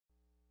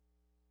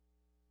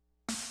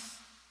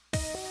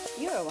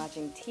You are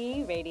watching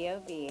T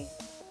Radio V,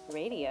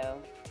 radio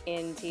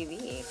in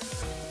TV.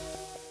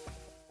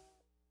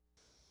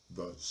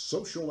 The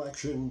Social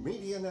Action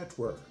Media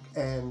Network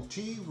and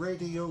T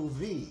Radio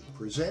V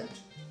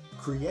present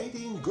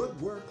Creating Good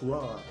Work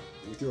Live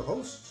with your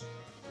hosts,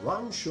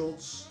 Ron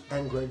Schultz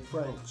and Greg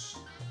Franks.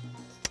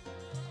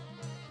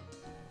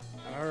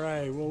 All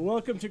right, well,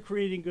 welcome to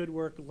Creating Good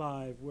Work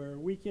Live, where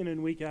week in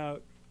and week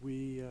out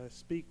we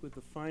speak with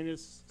the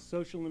finest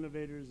social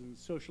innovators and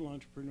social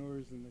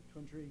entrepreneurs in the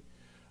country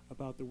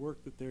about the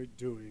work that they're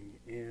doing.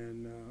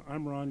 And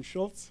I'm Ron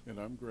Schultz. And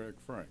I'm Greg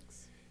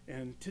Franks.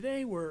 And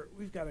today we're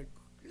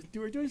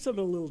doing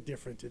something a little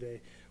different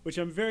today, which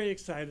I'm very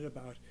excited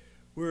about.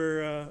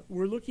 We're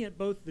looking at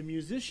both the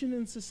musician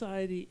in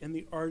society and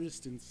the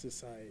artist in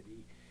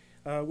society,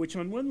 which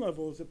on one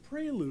level is a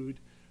prelude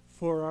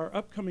for our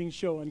upcoming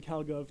show on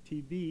CalGov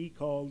TV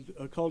called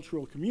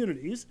Cultural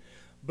Communities,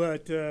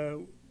 but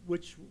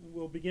which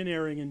will begin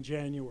airing in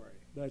January.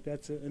 But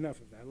that's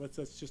enough of that.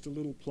 That's just a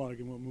little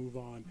plug, and we'll move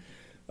on.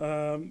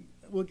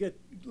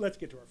 Let's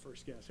get to our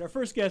first guest. Our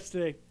first guests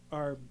today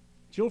are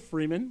Jill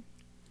Freeman,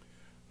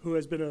 who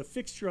has been a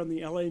fixture on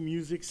the LA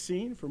music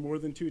scene for more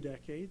than 2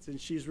 decades, and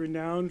she's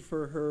renowned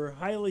for her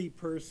highly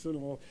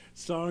personal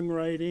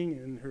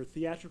songwriting and her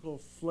theatrical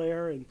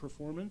flair and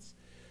performance.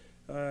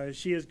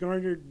 She has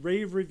garnered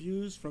rave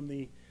reviews from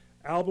the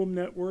Album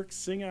Network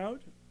Sing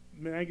Out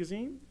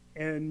magazine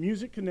and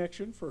Music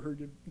Connection for her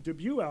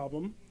debut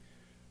album,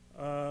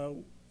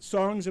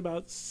 Songs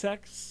About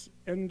Sex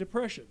and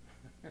Depression.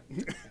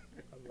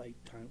 A light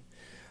title.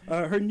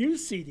 Her new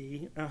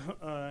CD,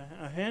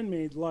 A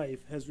Handmade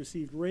Life, has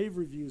received rave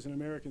reviews in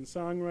American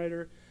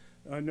Songwriter,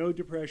 No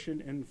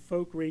Depression, and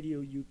Folk Radio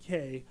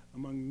UK,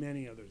 among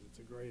many others. It's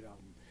a great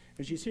album.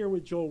 And she's here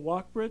with Joel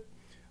Wachbrit,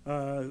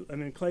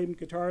 an acclaimed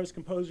guitarist,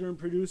 composer, and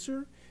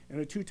producer,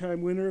 and a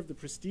 2-time winner of the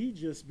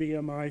prestigious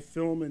BMI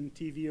Film and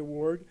TV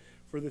Award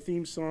for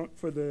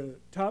the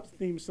top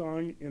theme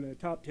song in a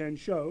top 10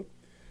 show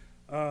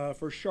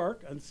for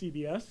Shark on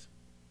CBS.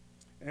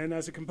 And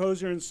as a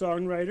composer and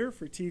songwriter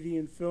for TV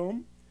and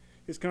film,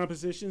 his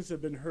compositions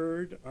have been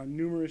heard on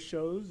numerous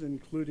shows,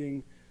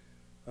 including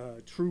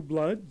True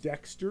Blood,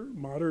 Dexter,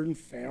 Modern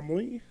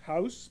Family,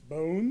 House,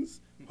 Bones,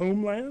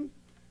 Homeland,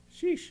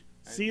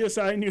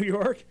 CSI New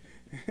York,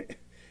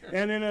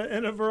 and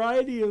in a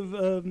variety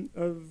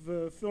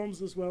of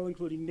films as well,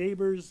 including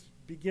Neighbors,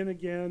 Begin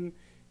Again,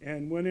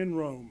 and When in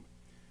Rome.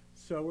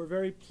 So we're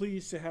very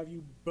pleased to have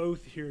you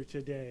both here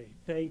today.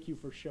 Thank you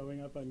for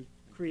showing up on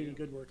Creating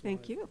Good Work Live.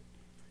 Thank you.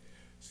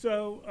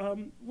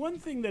 So one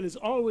thing that has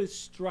always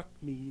struck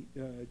me,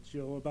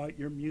 Jill, about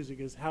your music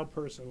is how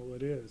personal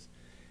it is.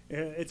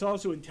 It's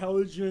also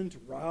intelligent,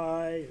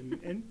 wry,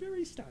 and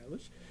very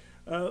stylish.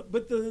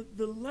 But the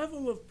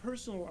level of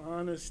personal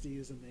honesty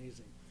is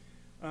amazing.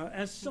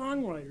 As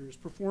songwriters,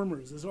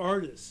 performers, as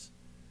artists,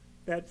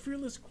 that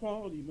fearless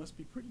quality must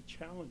be pretty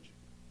challenging.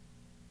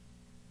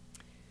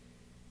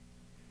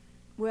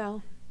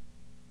 Well,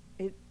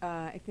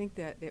 I think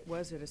that it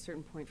was at a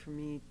certain point for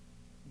me,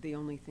 the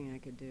only thing I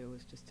could do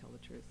was just tell the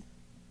truth.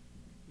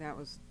 That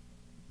was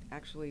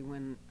actually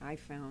when I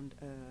found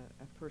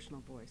a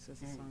personal voice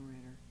as a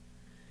songwriter.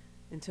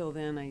 Until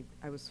then,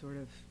 I was sort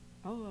of,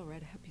 I'll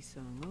write a happy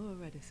song, I'll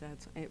write a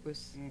sad song. It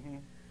was,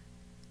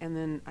 and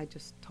then I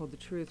just told the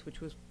truth,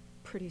 which was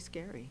pretty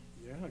scary.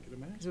 Yeah, I can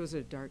imagine. Because it was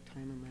a dark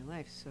time in my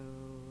life,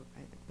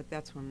 but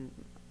that's when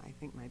I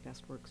think my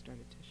best work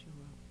started to show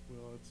up.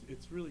 Well,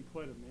 it's really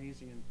quite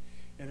amazing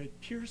and it's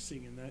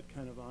piercing in that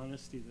kind of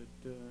honesty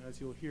that,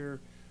 as you'll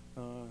hear,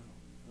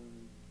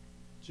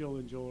 Jill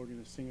and Joel are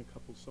going to sing a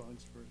couple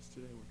songs for us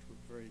today, which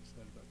we're very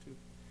excited about too.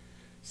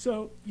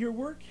 So your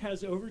work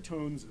has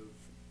overtones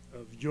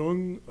of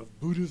Jung, of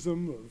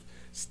Buddhism, of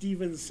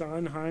Stephen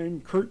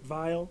Sondheim, Kurt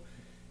Weill,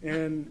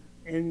 and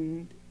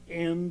and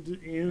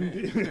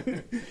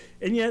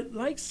yet,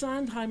 like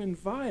Sondheim and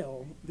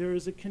Weill, there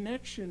is a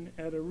connection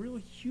at a real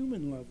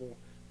human level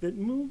that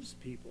moves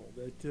people,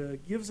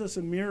 that gives us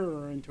a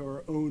mirror into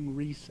our own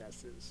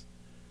recesses.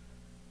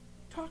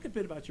 Talk a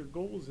bit about your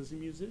goals as a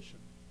musician.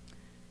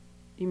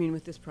 You mean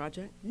with this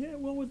project? Yeah,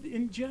 well,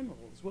 in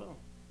general as well.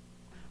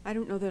 I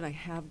don't know that I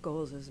have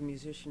goals as a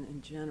musician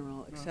in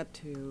general, except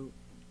to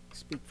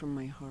speak from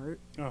my heart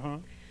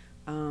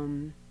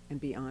and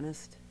be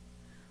honest.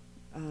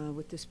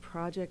 With this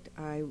project,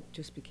 I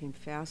just became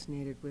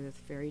fascinated with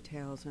fairy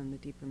tales and the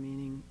deeper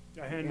meaning.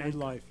 A Handmade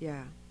Life.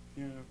 Yeah.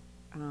 Yeah.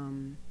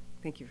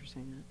 Thank you for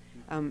saying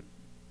that.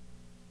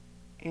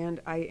 And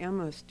I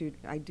am a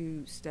student. I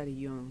do study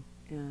Jung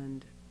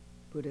and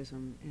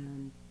Buddhism,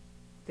 and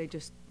they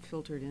just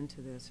filtered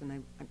into this. And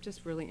I'm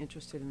just really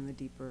interested in the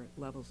deeper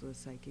levels of the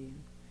psyche.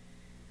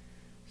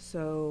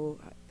 So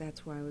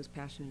that's why I was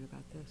passionate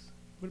about this.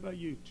 What about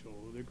you,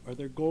 Joel? Are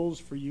there goals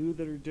for you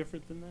that are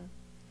different than that?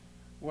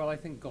 Well, I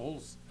think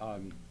goals,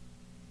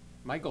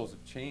 my goals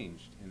have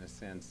changed in a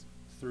sense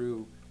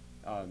through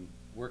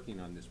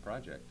working on this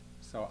project.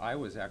 So I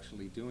was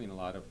actually doing a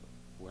lot of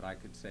what I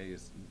could say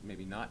is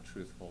maybe not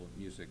truthful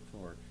music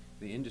for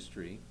the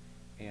industry,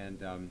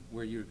 and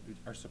where you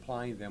are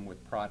supplying them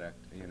with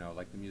product, you know,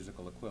 like the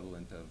musical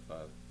equivalent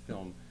of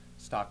film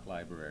stock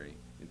library.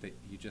 That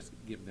you just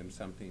give them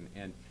something.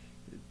 And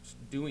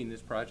doing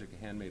this project,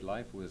 Handmade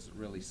Life, was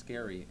really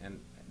scary, and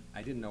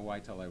I didn't know why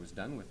till I was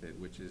done with it,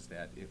 which is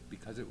that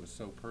because it was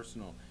so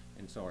personal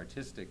and so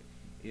artistic,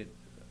 it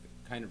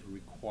kind of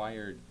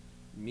required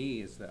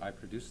me, as I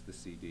produced the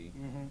CD,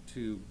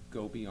 to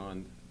go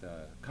beyond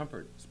the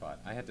comfort spot.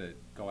 I had to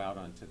go out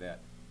onto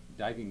that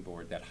diving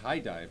board, that high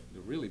dive,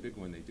 the really big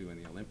one they do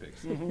in the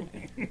Olympics.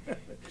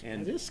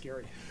 And it is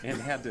scary.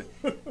 And had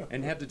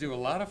to do a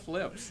lot of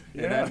flips,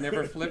 and Yeah. I've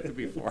never flipped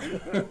before.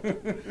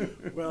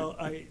 Well,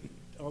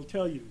 I'll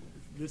tell you,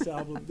 this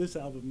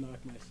album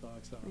knocked my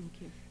socks off.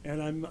 Thank you.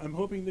 And I'm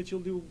hoping that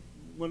you'll do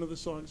one of the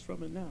songs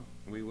from it now.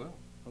 We will.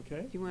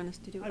 Okay? Do you want us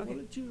to do? I Okay.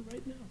 want to do it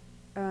right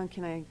now.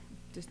 Can I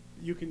just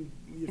You can,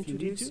 if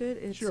introduce you need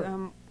to. it? It's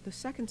Sure. the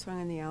second song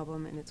on the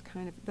album, and it's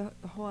kind of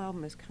the whole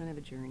album is kind of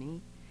a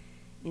journey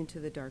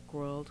into the dark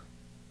world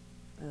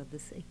of the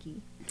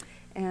psyche,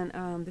 and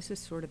this is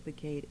sort of the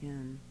gate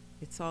in.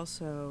 It's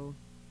also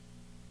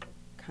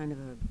kind of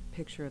a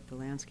picture of the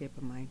landscape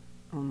of my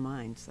own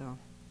mind. So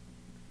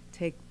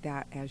take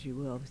that as you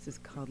will. This is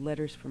called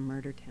 "Letters from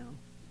Murder Town."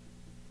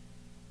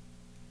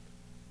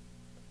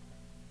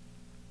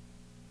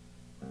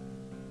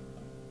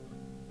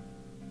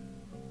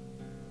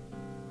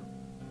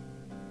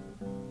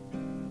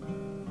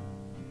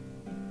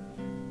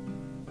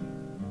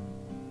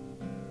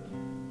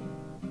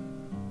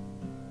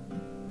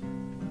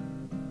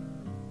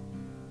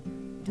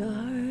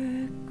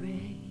 Dark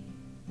gray,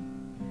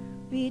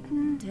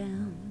 beaten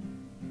down,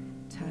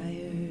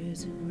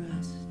 tires and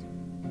rust,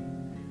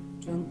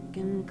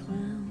 drunken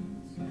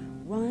clowns,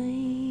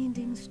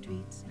 winding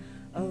streets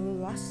of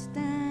lost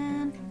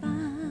and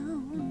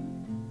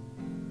found,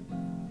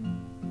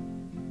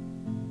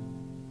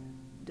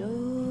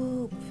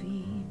 dope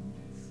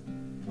fiends,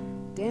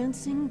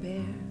 dancing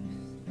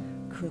bears,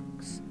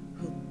 crooks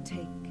who'll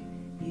take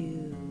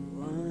you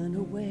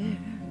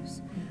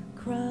unawares,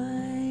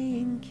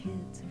 crying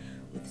kids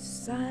with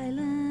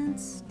silent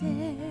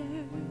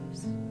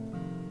stares.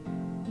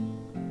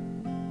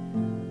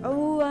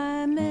 Oh,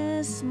 I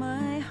miss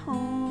my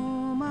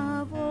home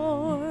of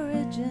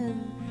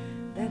origin,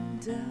 that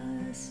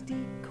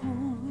dusty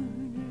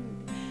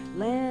cornered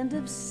land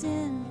of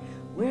sin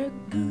where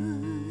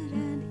good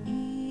and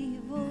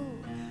evil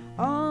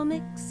all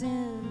mix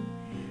in.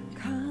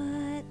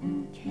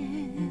 Cotton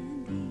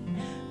candy,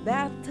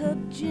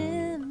 bathtub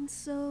gin.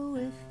 So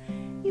if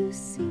you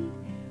see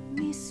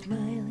me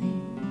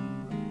smiling,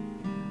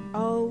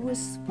 all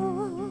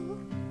wistful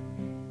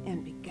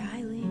and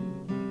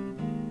beguiling,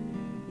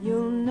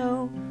 you'll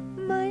know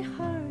my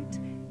heart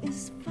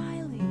is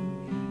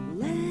filing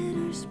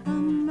letters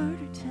from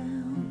Murder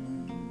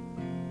Town.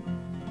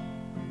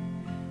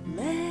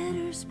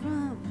 Letters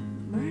from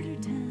Murder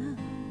Town.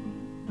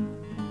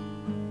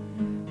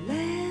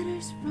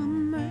 Letters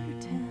from Murder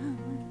Town.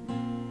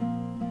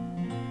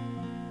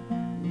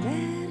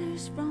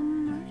 Letters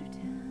from Murder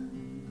Town.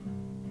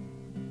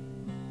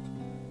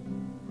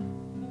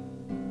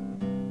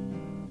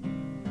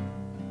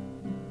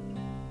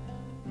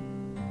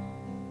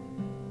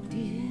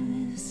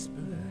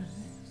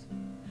 Whispers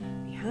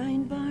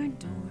behind barn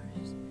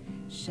doors,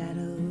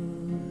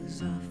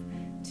 shadows off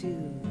to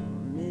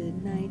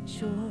midnight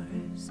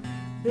shores,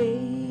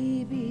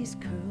 babies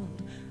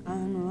curled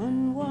on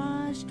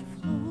unwashed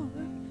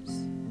floors,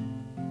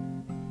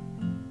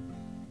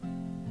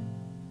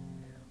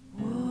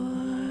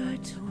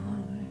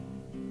 war-torn,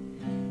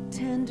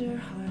 tender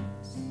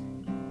hearts,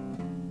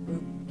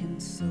 broken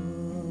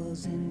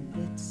souls in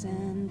bits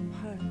and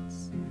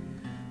parts,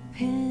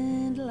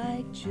 pinned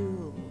like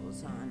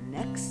jewels on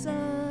necks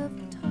of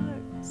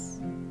tarts.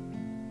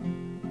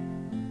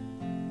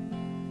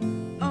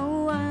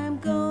 Oh, I'm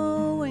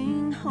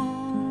going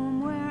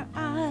home where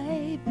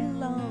I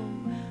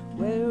belong,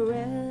 where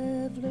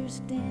revelers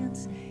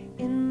dance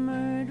in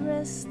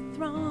murderous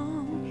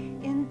throng.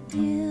 In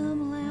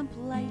dim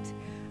lamplight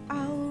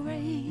I'll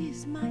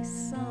raise my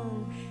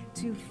song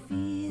to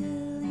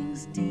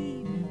feelings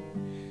deep,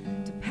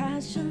 to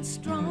passion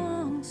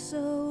strong.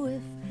 So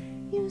if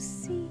you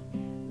see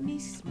me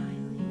smiling,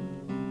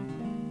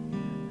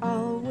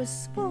 all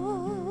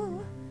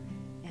wistful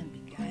and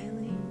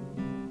beguiling,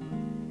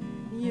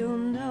 you'll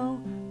know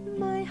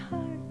my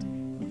heart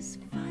is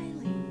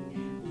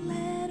filing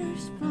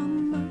letters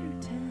from Murder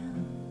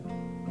Town.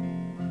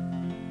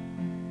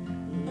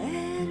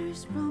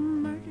 Letters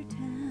from Murder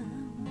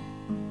Town.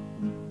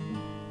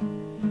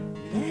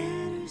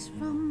 Letters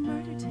from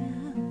Murder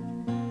Town.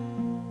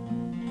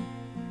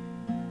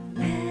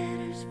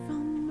 Letters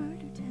from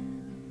Murder Town.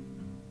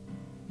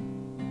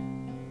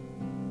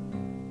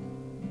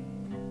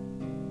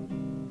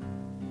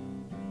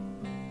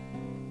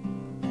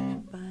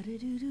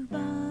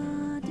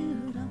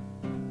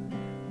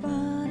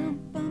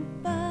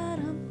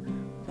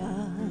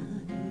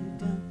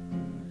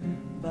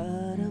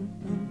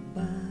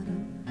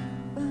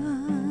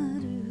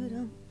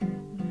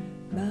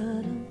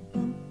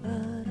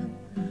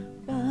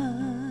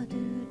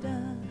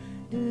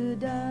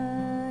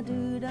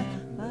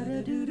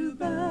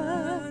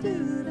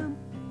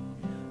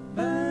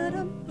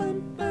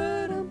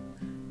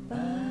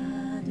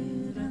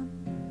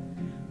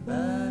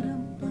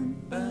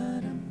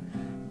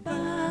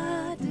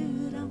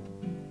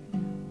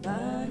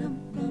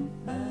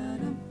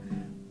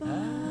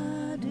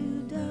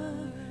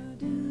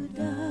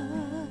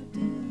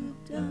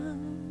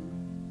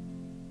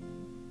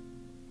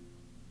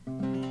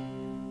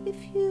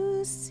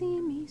 see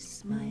me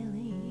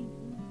smiling,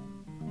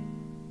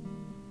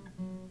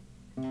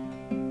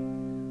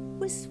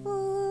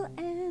 wistful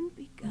and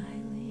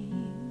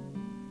beguiling.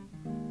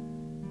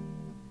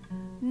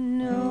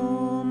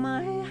 No,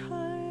 my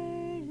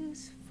heart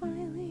is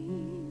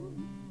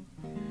filing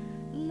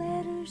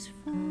letters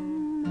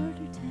from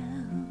Murder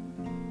Town,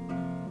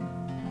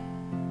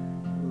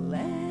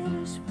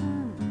 letters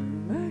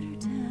from Murder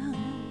Town,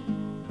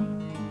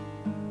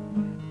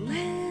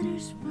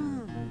 letters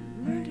from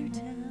Murder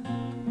Town,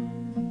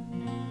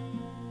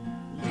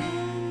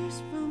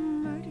 letters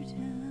from Murder Town.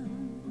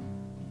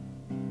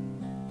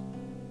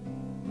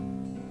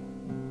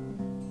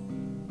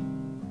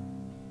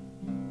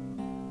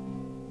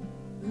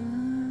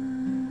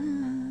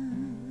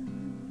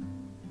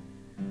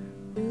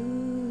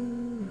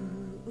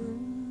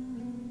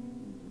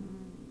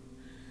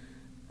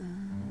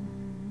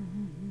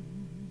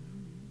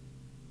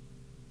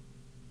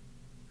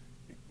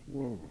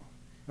 Whoa,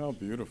 how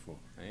beautiful.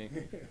 Thank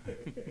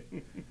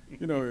you.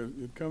 You know,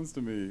 it comes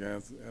to me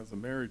as a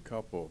married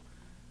couple,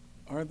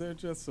 are there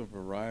just a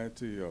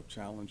variety of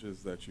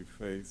challenges that you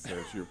face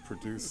as you're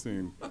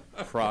producing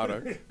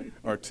product,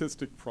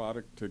 artistic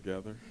product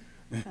together?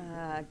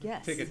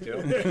 Yes. Take it,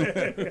 Jill.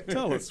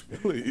 Tell us,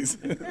 please,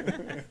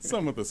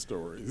 some of the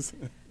stories.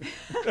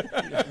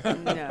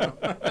 No.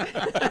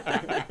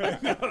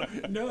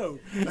 No.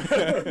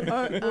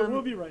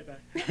 We'll be right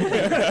back.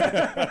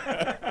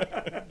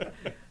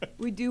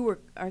 We do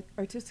work,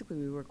 artistically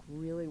we work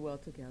really well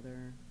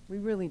together. We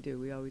really do,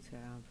 we always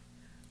have.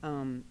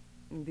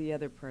 The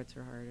other parts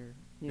are harder.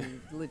 You know,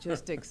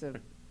 logistics of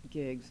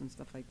gigs and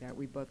stuff like that.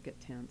 We both get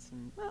tense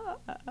and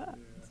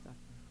stuff.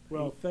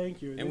 Well,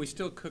 thank you. And we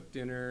still cook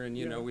dinner, and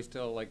you know, we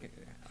still like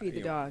Feed the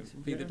you know, dogs.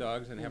 feed the Yeah.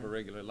 dogs, and have a Yeah.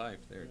 regular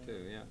life there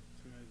too. Yeah.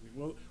 It's amazing.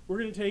 Well, we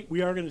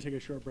are going to take a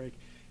short break,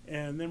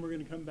 and then we're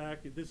going to come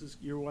back.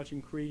 You're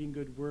watching Creating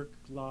Good Work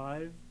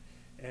live,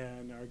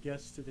 and our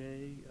guests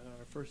today,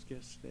 our first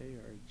guests today,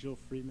 are Jill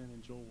Freeman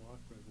and Joel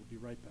Wachbrit. We'll be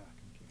right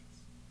back on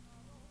Kings.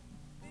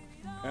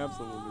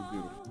 Absolutely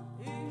beautiful.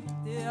 Y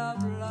te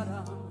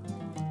hablarán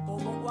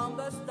como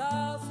cuando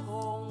estás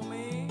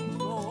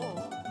conmigo.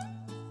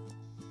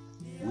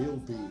 We'll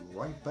be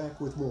right back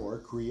with more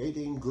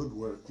Creating Good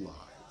Work Live.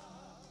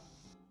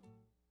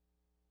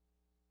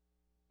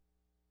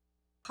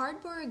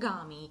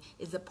 Cardborigami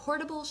is a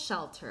portable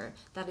shelter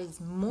that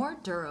is more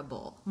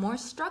durable, more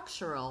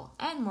structural,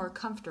 and more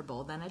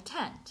comfortable than a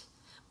tent.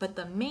 But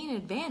the main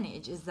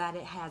advantage is that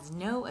it has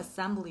no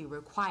assembly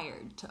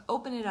required to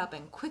open it up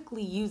and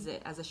quickly use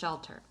it as a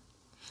shelter.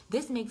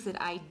 This makes it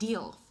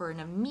ideal for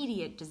an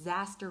immediate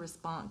disaster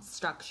response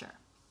structure.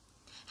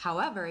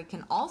 However, it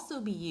can also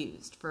be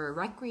used for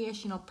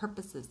recreational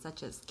purposes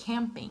such as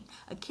camping,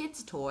 a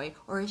kid's toy,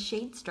 or a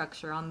shade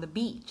structure on the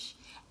beach.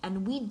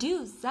 And we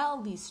do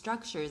sell these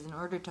structures in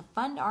order to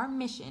fund our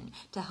mission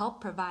to help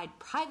provide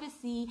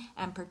privacy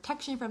and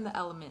protection from the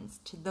elements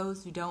to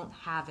those who don't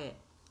have it.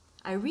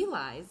 I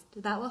realized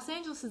that Los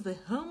Angeles is the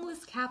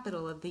homeless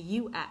capital of the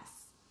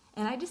U.S.,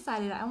 and I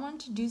decided I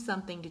wanted to do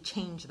something to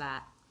change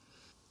that.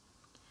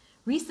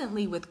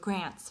 Recently, with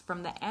grants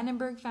from the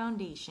Annenberg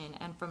Foundation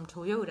and from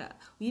Toyota,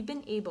 we've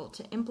been able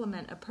to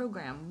implement a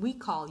program we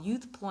call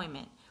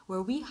Youthployment,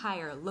 where we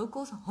hire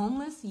local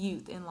homeless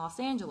youth in Los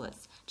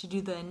Angeles to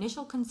do the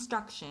initial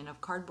construction of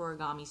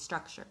Cardborigami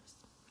structures.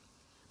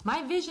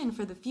 My vision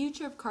for the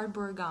future of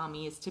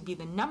Cardborigami is to be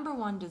the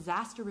 #1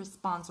 disaster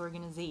response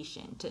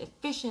organization to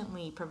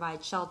efficiently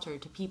provide shelter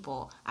to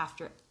people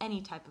after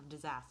any type of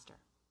disaster.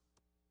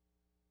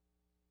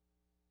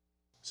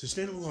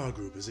 Sustainable Law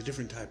Group is a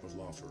different type of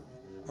law firm.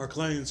 Our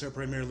clients are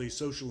primarily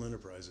social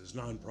enterprises,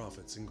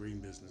 nonprofits, and green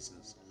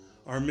businesses.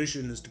 Our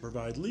mission is to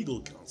provide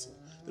legal counsel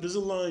that is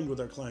aligned with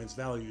our clients'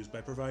 values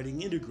by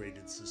providing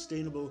integrated,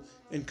 sustainable,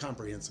 and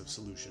comprehensive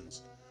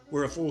solutions.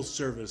 We're a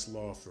full-service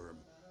law firm.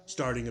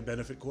 Starting a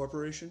benefit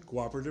corporation,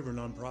 cooperative, or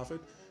nonprofit,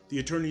 the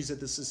attorneys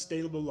at the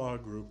Sustainable Law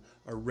Group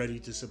are ready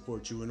to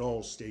support you in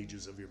all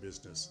stages of your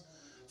business.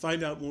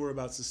 Find out more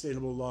about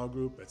Sustainable Law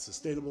Group at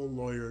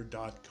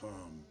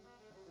sustainablelawyer.com.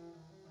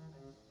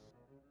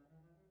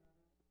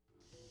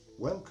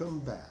 Welcome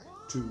back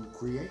to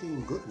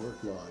Creating Good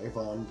Work Live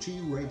on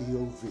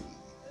T-Radio V.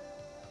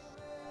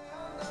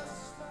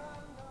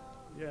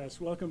 Yes,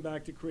 welcome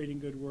back to Creating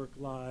Good Work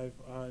Live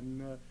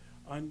on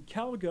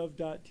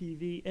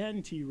calgov.tv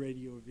and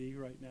T-Radio V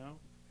right now.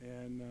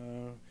 And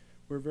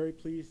we're very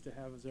pleased to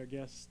have as our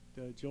guests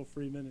Jill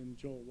Freeman and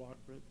Joel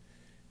Wachbrit.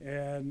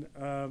 And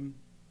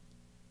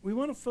we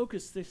want to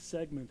focus this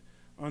segment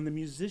on the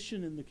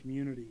musician in the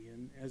community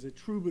and as a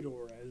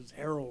troubadour, as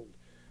herald.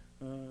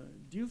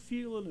 Do you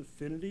feel an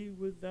affinity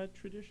with that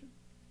tradition?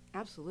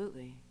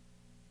 Absolutely,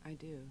 I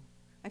do.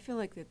 I feel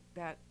like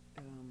that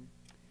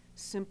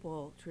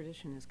simple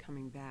tradition is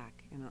coming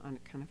back on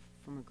kind of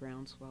from a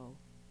groundswell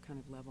kind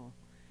of level.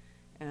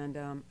 And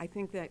I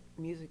think that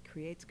music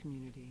creates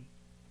community,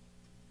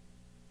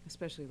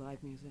 especially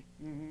live music.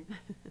 Mm-hmm.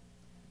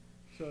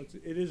 So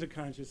it is a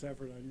conscious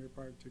effort on your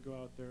part to go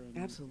out there and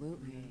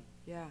Absolutely,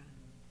 yeah.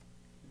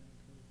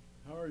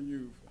 How are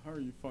you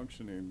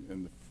functioning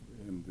in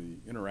in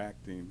the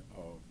interacting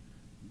of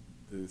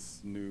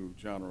this new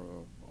genre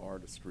of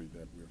artistry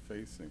that we're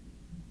facing,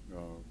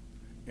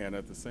 and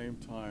at the same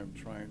time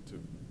trying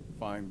to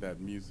find that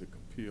music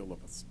appeal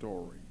of a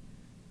story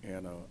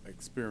and an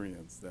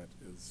experience that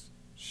is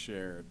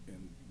shared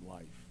in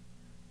life.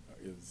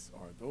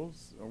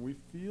 Are we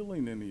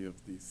feeling any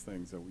of these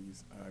things that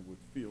I would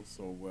feel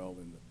so well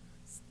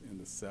in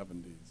the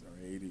 70s or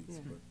 80s,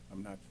 Yeah. but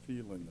I'm not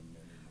feeling them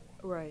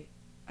anymore. Right.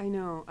 I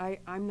know.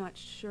 I'm not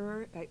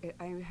sure.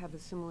 I have a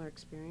similar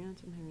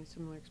experience. I'm having a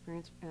similar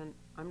experience, and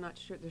I'm not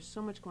sure. There's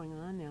so much going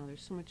on now.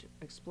 There's so much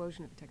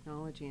explosion of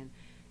technology and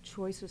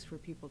choices for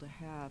people to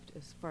have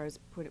as far as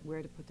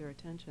where to put their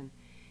attention.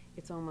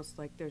 It's almost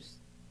like it's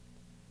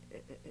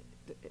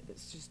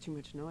just too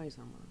much noise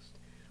almost.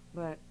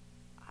 But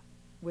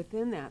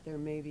within that, there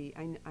may be,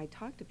 I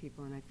talk to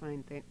people and I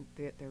find that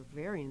they're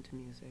very into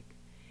music,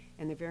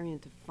 and they're very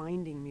into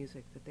finding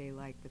music that they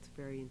like that's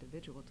very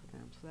individual to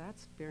them. So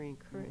that's very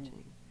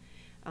encouraging.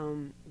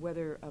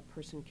 Whether a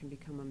person can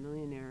become a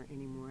millionaire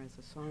anymore as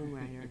a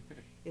songwriter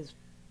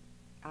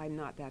I'm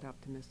not that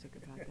optimistic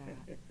about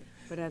that.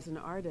 But as an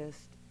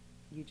artist,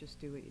 you just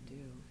do what you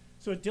do.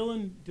 So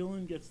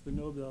Dylan gets the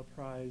Nobel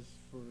Prize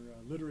for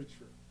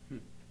literature.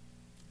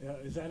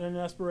 Is that an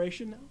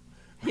aspiration now?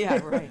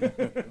 Yeah, right.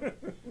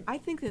 I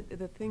think that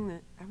the thing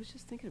that I was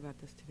just thinking about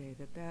this today,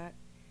 that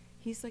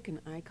he's like an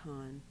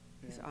icon.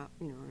 He's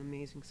an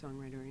amazing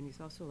songwriter, and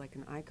he's also like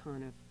an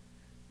icon of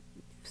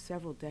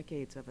several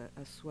decades of a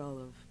swell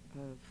of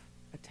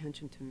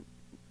attention to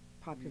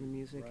popular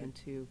music and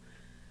to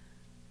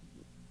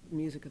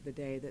music of the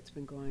day that's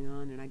been going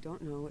on. And I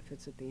don't know if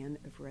it's at the end,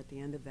 if we're at the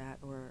end of that,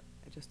 or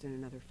just in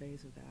another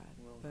phase of that.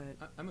 Well, but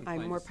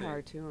I'm more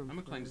power to him. I'm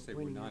inclined to say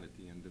we're not it. at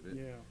the end of it.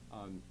 Yeah.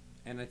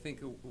 And I think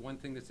one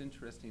thing that's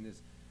interesting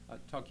is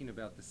talking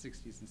about the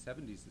 60s and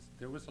 70s.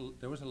 There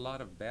was a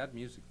lot of bad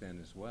music then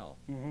as well.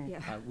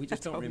 Yeah, We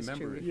just don't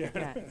remember it.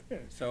 Yeah.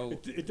 So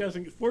it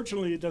doesn't.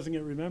 Fortunately, it doesn't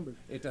get remembered.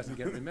 It doesn't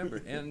get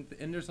remembered, and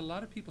there's a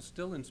lot of people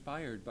still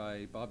inspired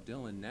by Bob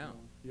Dylan now.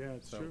 Yeah,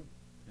 it's So, true.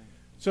 yeah.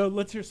 So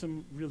let's hear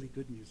some really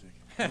good music.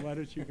 Why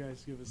don't you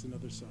guys give us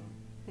another song?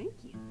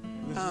 Thank you.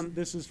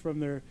 This is from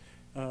their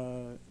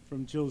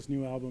from Jill's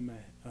new album,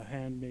 A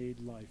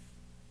Handmade Life.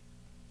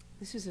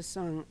 This is a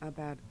song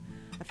about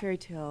a fairy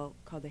tale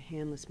called The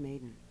Handless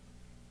Maiden.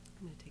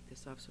 I'm going to take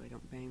this off so I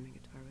don't bang my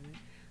guitar with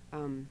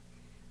it.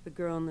 The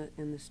girl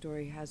in the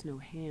story has no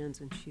hands,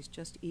 and she's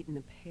just eaten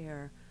a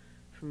pear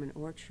from an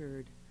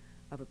orchard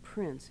of a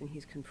prince, and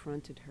he's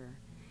confronted her.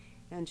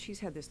 And she's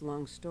had this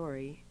long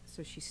story,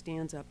 so she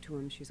stands up to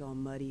him. She's all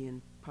muddy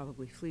and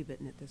probably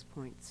flea-bitten at this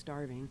point,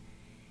 starving,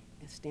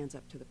 and stands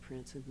up to the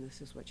prince, and this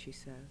is what she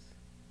says.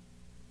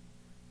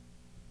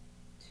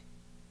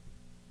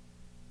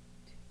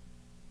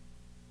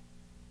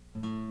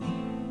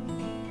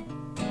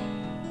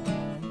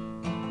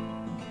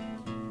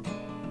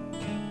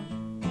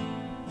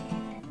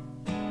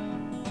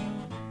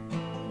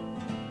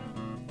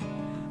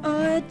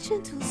 Oh,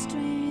 gentle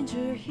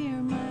stranger, hear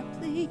my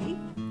plea.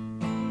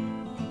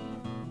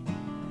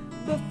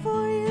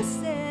 Before you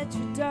set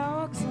your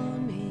dogs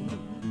on me,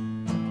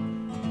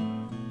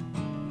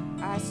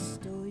 I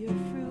stole your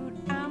fruit,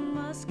 I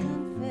must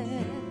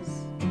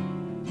confess.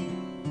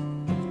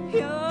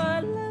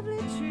 Your lovely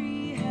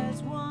tree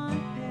has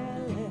one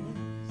pear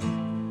less.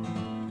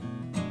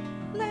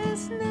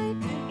 Last night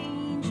an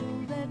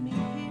angel led me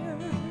here,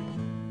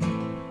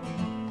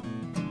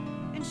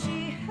 and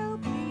she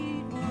helped me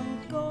eat one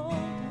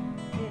golden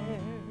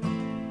pear.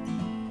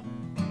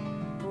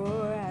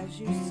 For as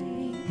you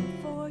see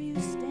before you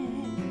stands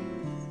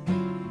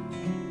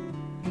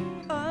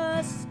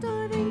a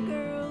starving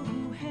girl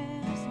who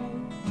has no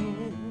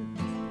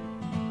hands.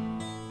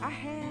 I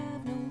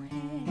have no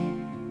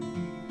hand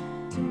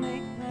to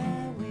make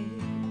my way,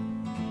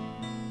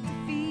 to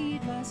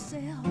feed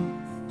myself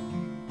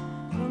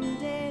from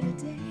day to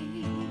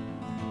day.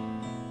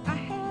 I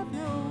have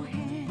no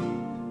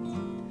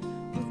hands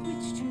with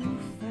which to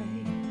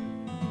fight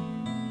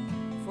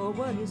for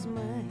what is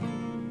mine,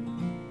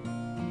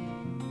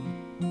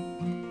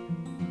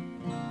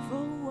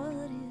 for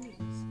what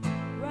is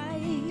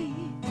right.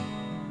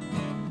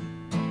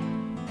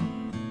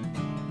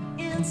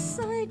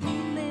 Inside me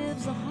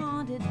lives a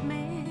haunted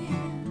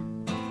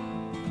man.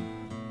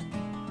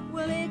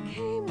 Well, he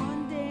came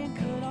one day and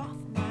cut off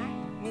my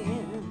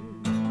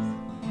hands,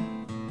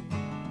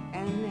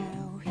 and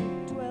now he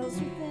dwells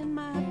within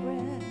my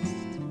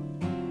breast.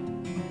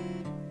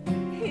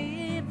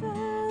 He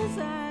vows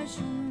I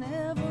shall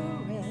never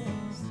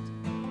rest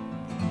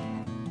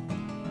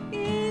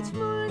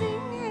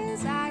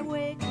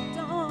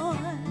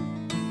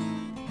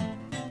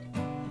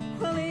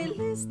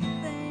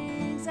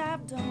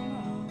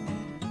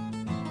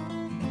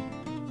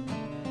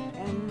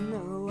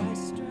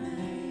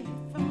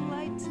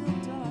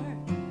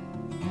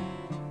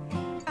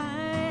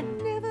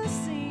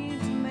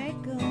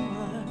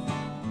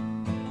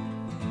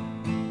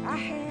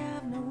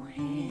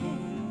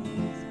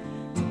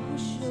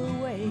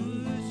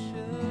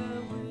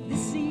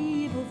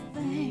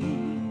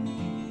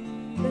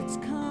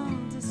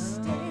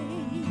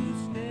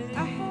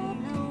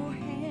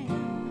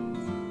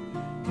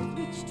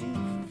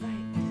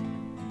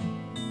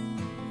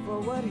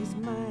what is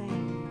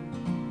mine.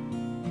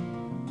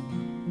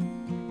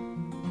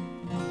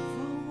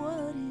 For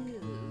what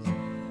is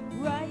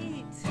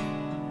right.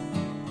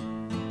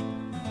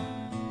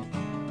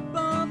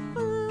 Bum,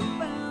 bum,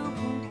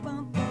 bum,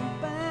 bum,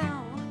 bum,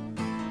 bum.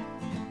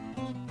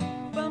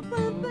 Bum,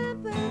 bum,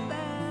 bum, bum,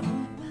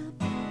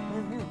 bum,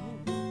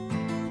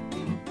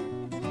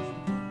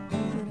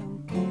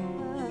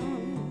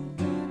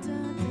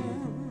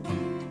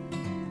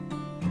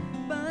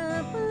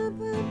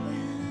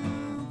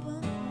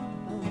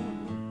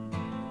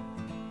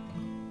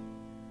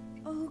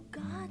 oh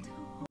God, to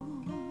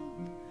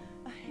hold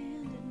a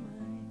hand in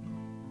mine.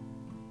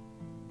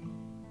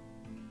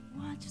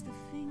 Watch the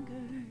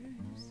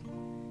fingers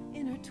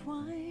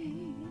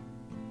intertwine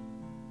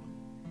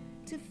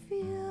to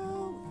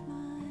feel with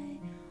my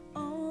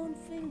own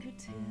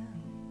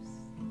fingertips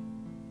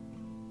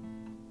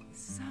the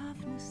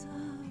softness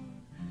of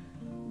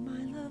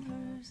my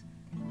lover's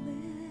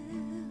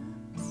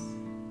lips.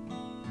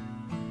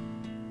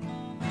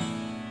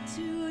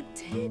 To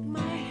take my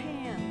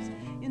hands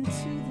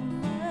into the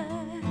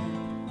mud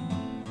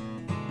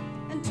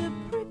and to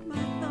prick my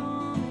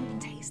thumb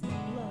and taste the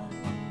blood.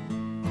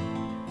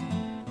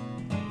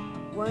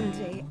 One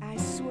day I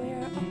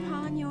swear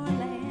upon your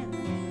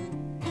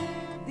land,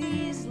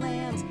 these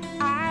lands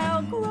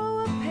I'll grow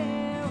a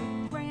pair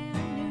of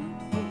brand new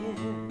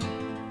hands.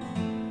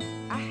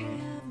 I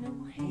have no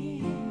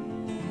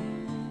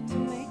hand to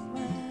make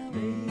my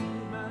way,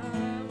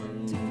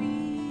 to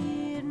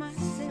feed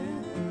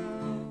myself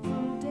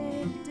from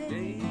day to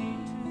day.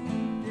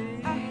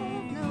 I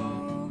have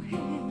no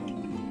hand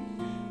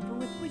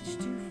with which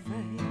to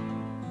fight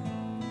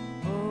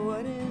for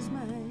what is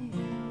mine.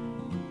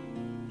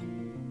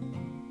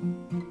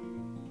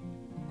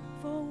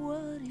 For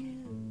what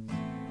is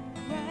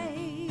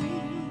right.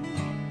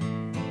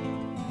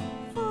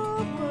 For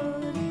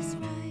what is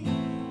right.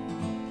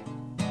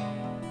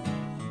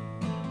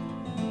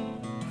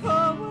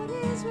 For what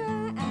is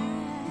right.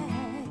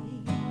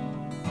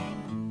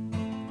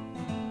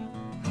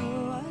 For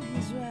what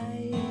is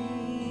right.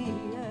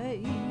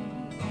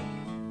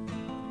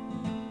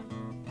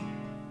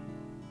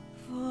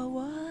 For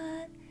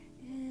what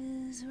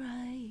is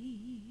right.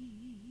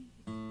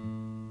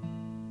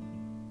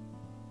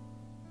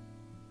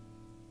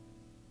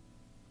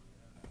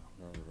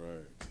 All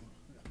right.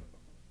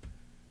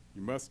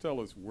 You must tell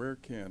us, where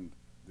can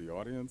the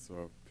audience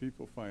or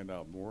people find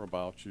out more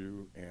about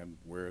you and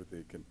where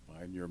they can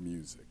find your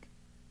music?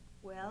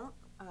 Well,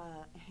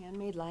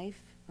 Handmade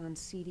Life on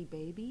CD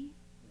Baby,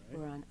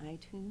 or on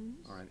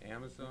iTunes, Or on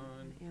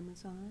Amazon.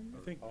 Amazon.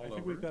 I think All we've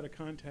over. got a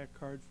contact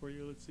card for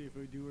you. Let's see if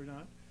we do or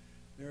not.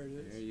 There it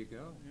is. There you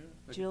go. Yeah.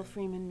 But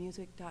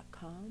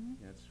JillFreemanMusic.com.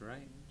 That's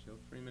right,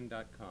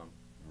 JillFreeman.com.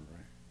 All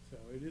right. So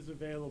it is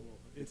available.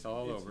 It's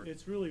all over.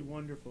 It's really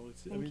wonderful.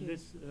 I Thank mean, you.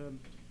 this.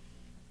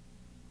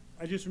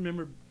 I just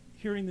remember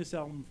hearing this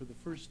album for the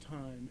first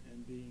time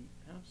and being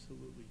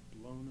absolutely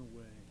blown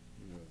away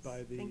Yes.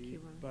 by the Thank you,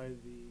 Ron.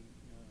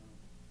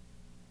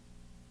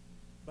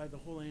 by the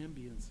whole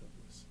ambience of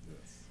this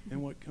Yes.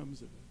 and what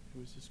comes of it. It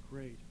was just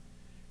great,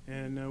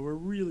 and we're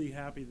really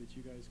happy that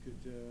you guys could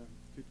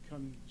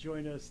come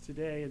join us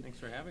today. And Thanks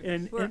for having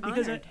and, us. We're and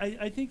because honored.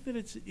 I think that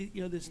it's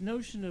this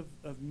notion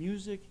of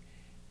music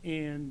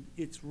and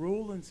its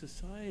role in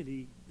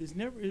society is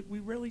we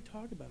rarely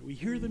talk about it. We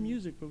hear the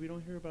music, but we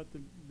don't hear about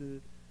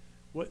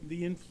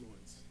the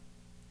influence.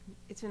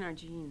 It's in our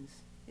genes.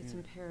 It's Yeah.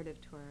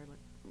 imperative to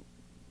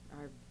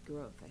our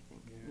growth, I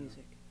think, Yeah.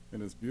 music.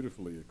 And it's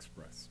beautifully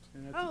expressed.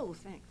 And at, Oh,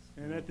 thanks.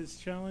 and at this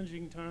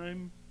challenging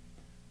time,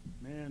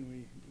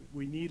 man,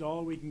 we need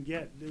all we can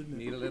get, didn't it?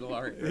 Need a little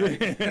art,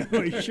 right?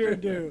 We sure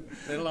do.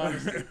 Little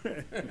honesty.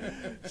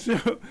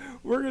 So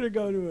we're going to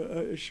go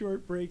to a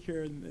short break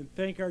here and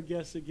thank our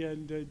guests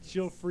again,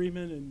 Jill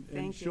Freeman and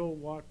Thank you. Joel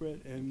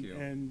Wachbrit, Thank you.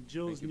 and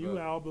Jill's Thank you new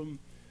both. album,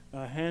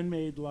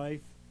 Handmade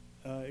Life,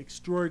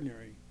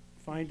 extraordinary.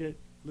 Find it,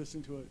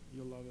 listen to it,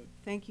 you'll love it.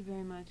 Thank you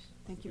very much.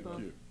 Thank you Thank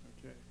both. you.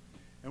 Okay.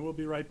 And we'll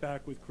be right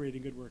back with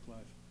Creating Good Work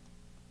Live.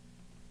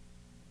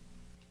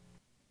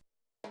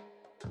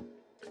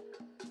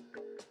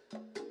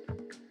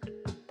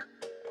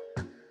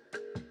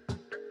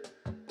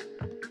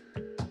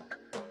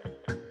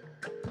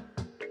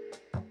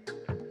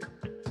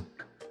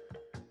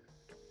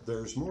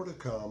 There's more to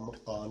come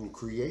on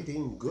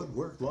Creating Good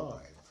Work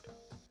Live.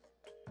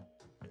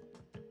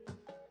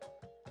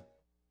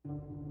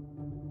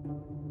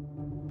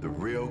 The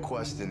real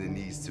question that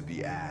needs to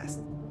be asked,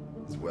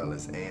 as well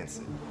as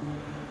answered,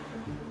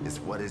 is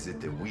what is it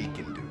that we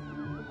can do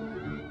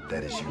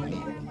that is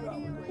unique,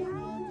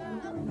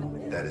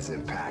 that is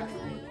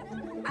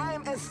impactful?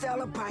 I'm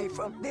Estella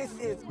Pfeiffer. This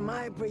is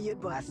my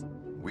brilliant bus.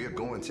 We are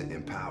going to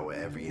empower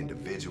every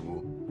individual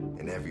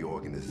and every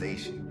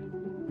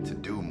organization to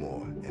do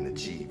more and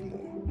achieve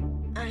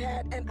more. I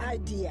had an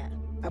idea,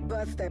 a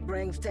bus that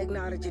brings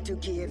technology to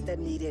kids that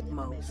need it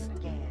most.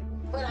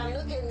 When I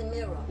look in the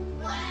mirror,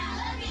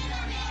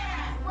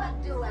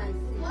 what do I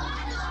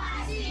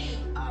see?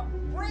 A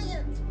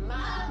brilliant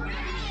mind.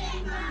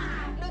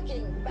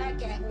 Looking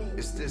back at me.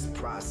 It's this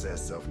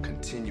process of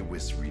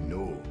continuous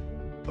renewal,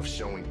 of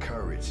showing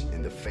courage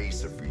in the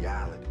face of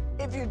reality.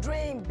 If you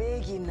dream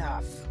big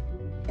enough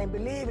and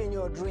believe in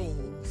your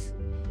dreams,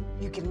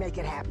 you can make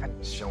it happen.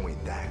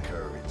 Showing that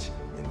courage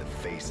in the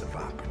face of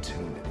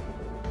opportunity.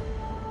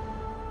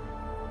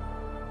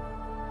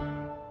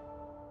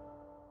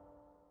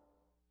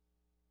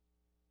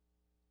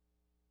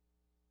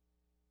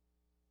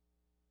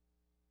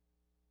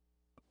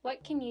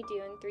 What can you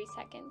do in 3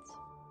 seconds?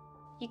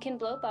 You can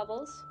blow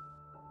bubbles.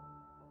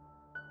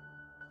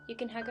 You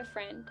can hug a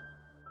friend.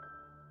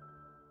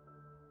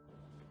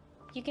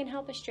 You can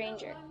help a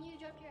stranger. You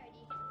dropped your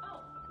ID. Oh,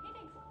 hey,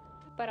 thanks.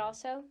 But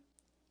also,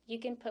 you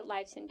can put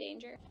lives in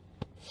danger.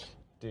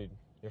 Dude,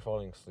 you're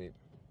falling asleep.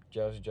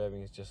 Drowsy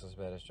driving is just as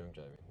bad as drunk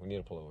driving. We need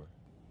to pull over.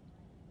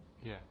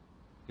 Yeah,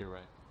 you're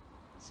right.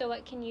 So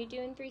what can you do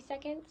in 3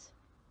 seconds?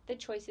 The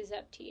choice is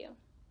up to you.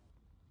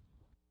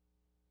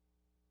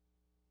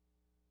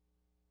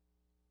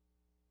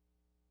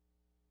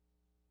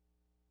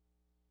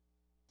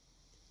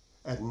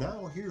 And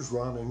now here's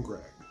Ron and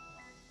Greg.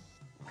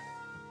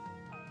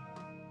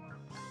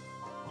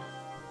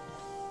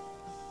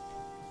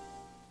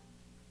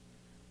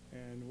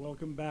 And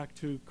welcome back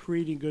to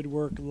Creating Good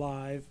Work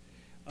Live.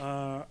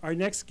 Our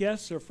next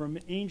guests are from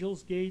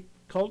Angels Gate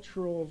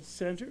Cultural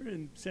Center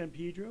in San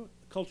Pedro.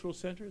 Cultural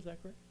Center, is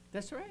that correct?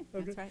 That's right.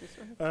 Okay. That's right.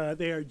 That's right.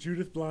 They are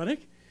Judith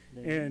Blahnik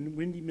and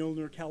Wendy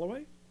Milner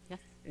Calloway. Yes.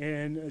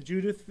 And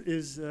Judith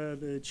is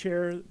the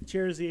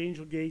chairs the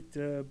Angel Gate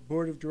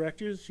Board of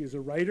Directors. She is a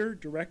writer,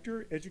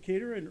 director,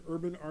 educator, and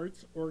urban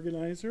arts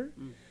organizer.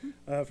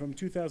 From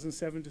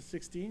 2007 to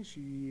 16,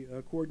 she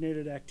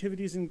coordinated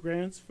activities and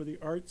grants for the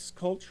Arts,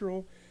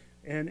 Cultural,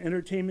 and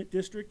Entertainment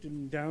District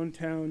in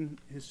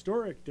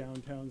historic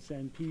downtown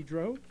San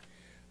Pedro.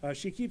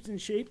 She keeps in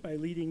shape by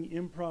leading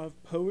improv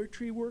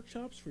poetry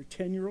workshops for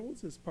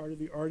 10-year-olds as part of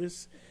the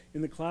Artists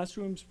in the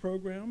Classrooms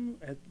program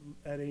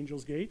at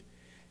Angels Gate.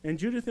 And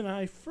Judith and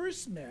I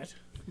first met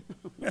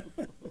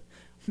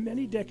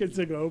many decades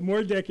ago,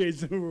 more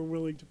decades than we're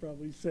willing to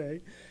probably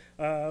say,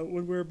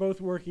 when we were both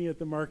working at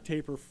the Mark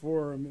Taper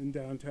Forum in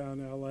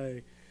downtown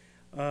LA.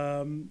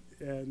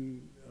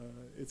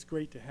 It's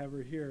great to have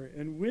her here.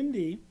 And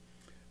Wendy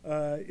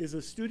is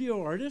a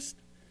studio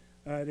artist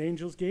at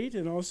Angels Gate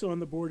and also on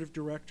the board of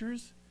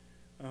directors,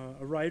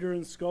 a writer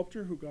and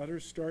sculptor who got her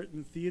start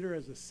in theater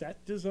as a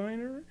set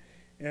designer.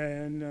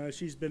 And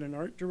she's been an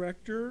art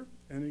director,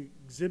 an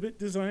exhibit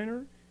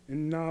designer,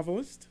 and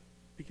novelist,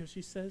 because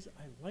she says,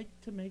 I like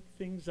to make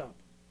things up.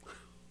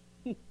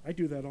 I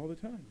do that all the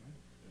time.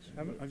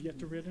 I've yet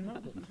to read a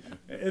novel.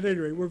 At any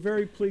rate, we're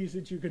very pleased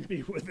that you can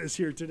be with us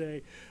here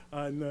today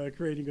on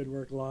Creating Good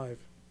Work Live.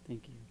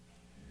 Thank you.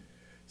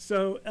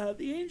 So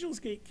the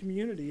Angels Gate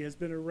community has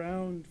been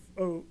around.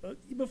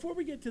 Before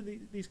we get to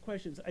these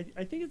questions,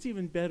 I think it's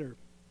even better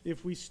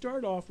if we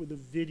start off with a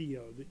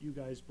video that you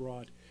guys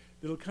brought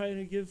that'll kind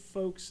of give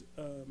folks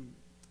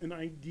an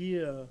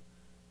idea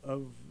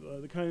of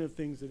the kind of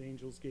things that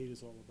Angels Gate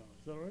is all about.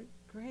 Is that all right?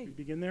 Great. We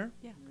begin there?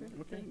 Yeah, great.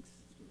 Okay. Thanks.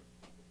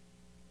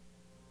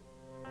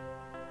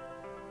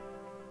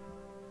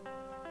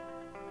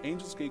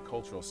 Angels Gate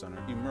Cultural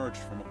Center emerged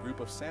from a group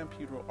of San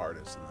Pedro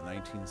artists in the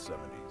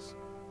 1970s.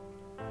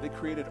 They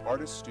created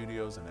artist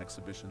studios and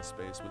exhibition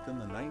space within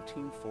the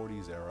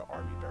 1940s era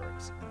Army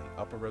barracks in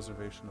the upper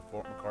reservation of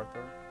Fort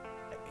MacArthur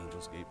at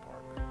Angels Gate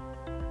Park.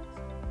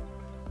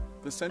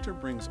 The center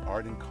brings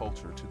art and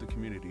culture to the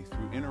community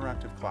through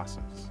interactive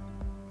classes,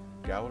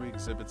 gallery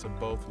exhibits of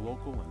both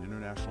local and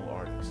international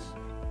artists,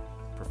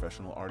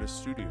 professional artist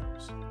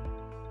studios,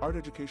 art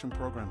education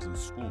programs in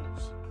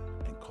schools,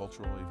 and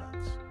cultural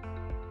events.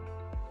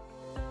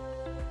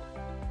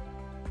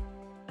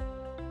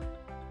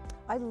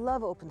 I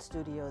love Open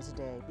Studios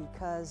Day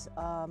because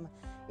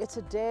it's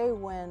a day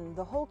when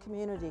the whole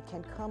community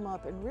can come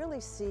up and really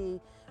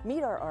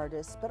meet our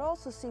artists, but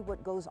also see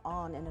what goes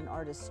on in an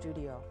artist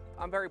studio.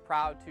 I'm very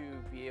proud to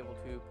be able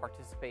to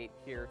participate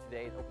here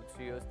today at Open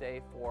Studios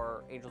Day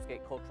for Angels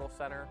Gate Cultural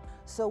Center.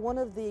 So one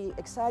of the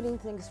exciting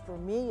things for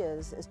me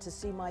is to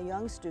see my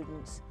young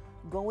students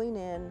going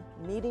in,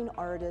 meeting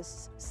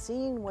artists,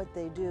 seeing what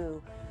they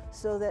do,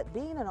 so that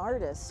being an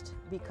artist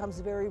becomes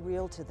very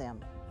real to them.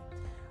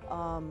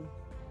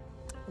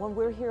 When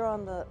we're here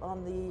on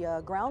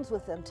the grounds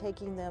with them,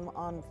 taking them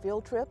on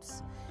field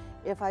trips,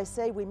 if I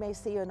say we may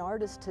see an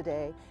artist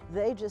today,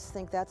 they just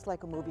think that's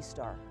like a movie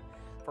star.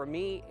 For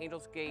me,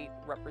 Angels Gate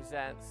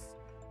represents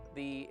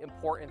the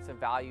importance and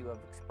value of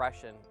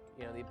expression,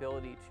 you know, the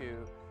ability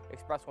to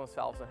express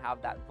oneself and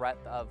have that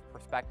breadth of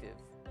perspective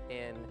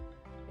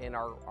in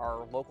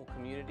our local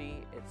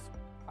community.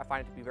 I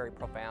find it to be very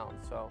profound,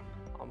 so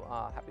I'm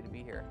happy to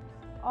be here.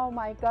 Oh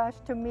my gosh,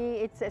 to me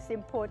it's as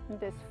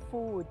important as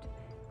food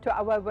to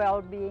our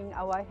well-being,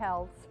 our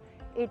health.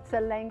 It's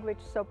a language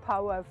so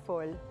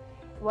powerful.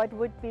 What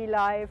would be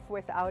life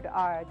without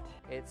art?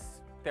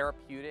 It's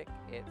therapeutic.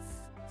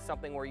 It's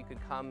something where you could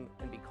come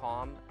and be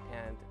calm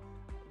and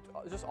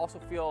just also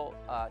feel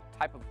a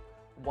type of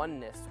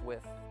oneness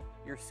with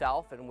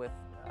yourself and with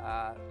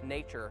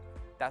nature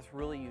that's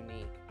really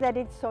unique. That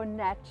it's so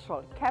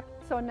natural,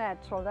 kept so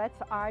natural, that's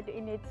art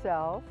in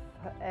itself,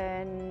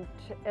 and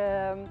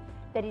that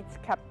it's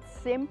kept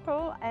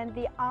simple, and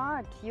the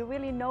art, you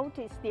really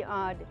notice the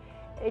art.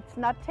 It's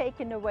not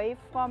taken away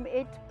from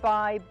it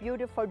by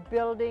beautiful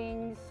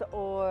buildings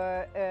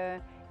or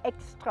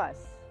extras.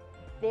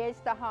 There's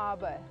the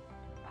harbor,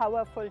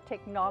 powerful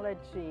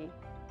technology.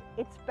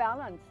 It's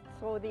balanced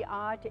through the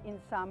art in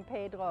San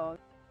Pedro.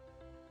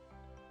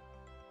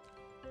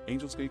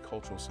 Angels Gate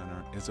Cultural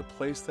Center is a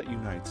place that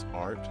unites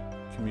art,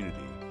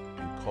 community,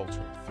 and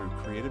culture through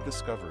creative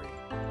discovery,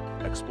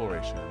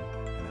 exploration,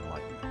 and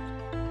enlightenment.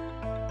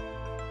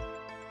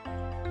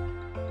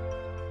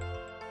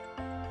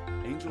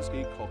 Angels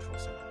Gate Cultural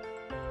Center.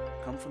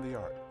 Come for the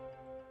art,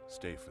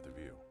 stay for the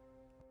view.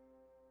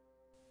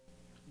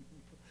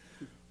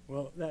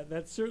 Well,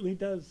 that certainly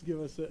does give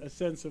us a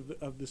sense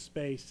of the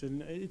space,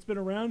 and it's been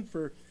around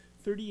for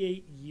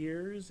 38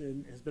 years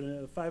and has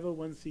been a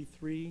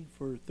 501c3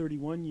 for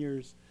 31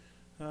 years.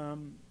 How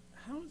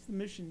has the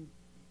mission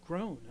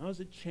grown? How has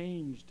it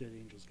changed at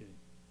Angels Gate?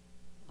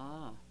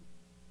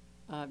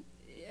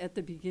 At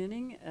the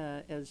beginning,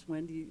 as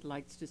Wendy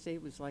likes to say,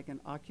 it was like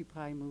an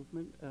Occupy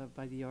movement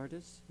by the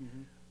artists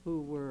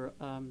who were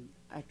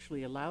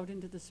actually allowed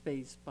into the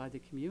space by the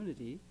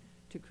community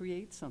to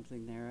create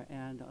something there,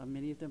 and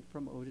many of them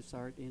from Otis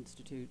Art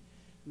Institute,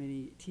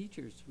 many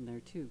teachers from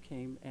there too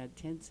came. At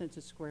 10 cents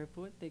a square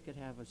foot, they could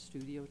have a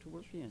studio to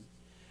work in.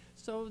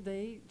 So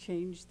they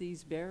changed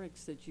these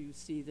barracks that you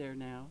see there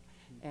now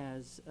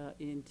as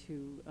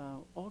into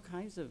all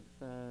kinds of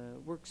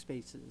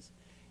workspaces.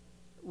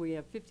 We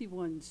have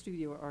 51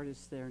 studio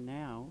artists there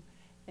now,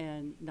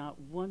 and not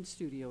one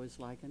studio is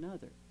like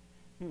another,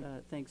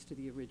 thanks to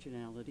the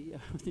originality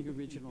of the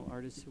original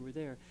artists who were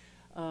there.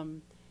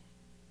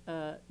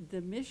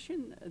 The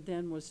mission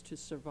then was to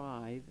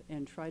survive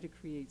and try to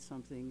create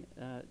something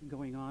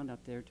going on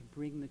up there to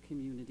bring the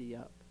community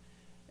up.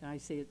 And I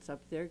say it's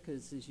up there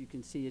because, as you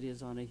can see, it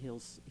is on a hill.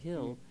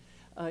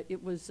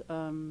 It was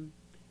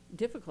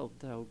difficult,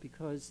 though,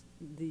 because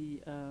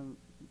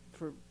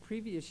for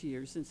previous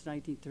years, since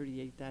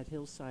 1938, that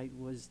hillside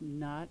was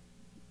not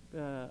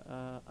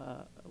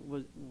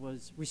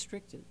was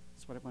restricted.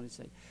 That's what I want to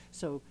say.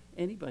 So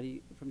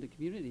anybody from the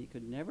community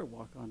could never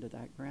walk onto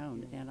that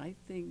ground, and I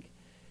think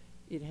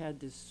it had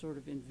this sort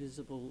of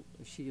invisible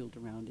shield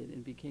around it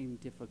and became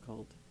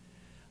difficult.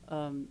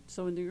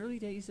 So in the early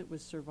days, it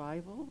was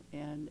survival,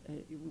 and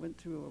it went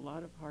through a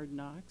lot of hard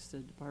knocks. The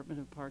Department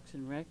of Parks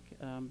and Rec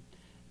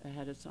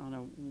had us on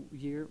a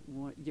year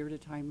at a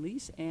time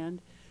lease, and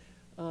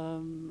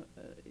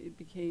it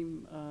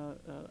became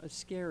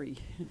scary.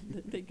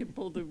 They could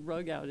pull the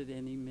rug out at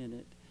any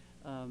minute.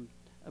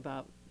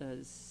 About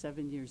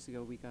 7 years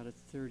ago, we got a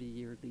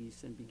 30-year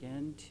lease and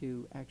began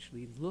to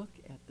actually look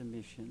at the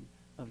mission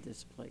of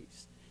this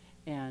place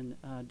and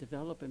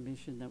develop a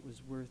mission that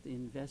was worth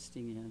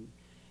investing in.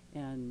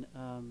 And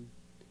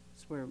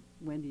it's where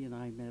Wendy and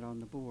I met on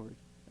the board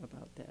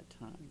about that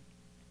time.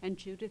 And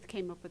Judith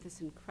came up with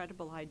this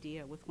incredible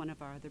idea with one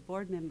of our other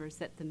board members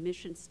that the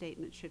mission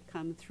statement should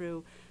come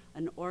through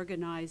an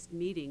organized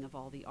meeting of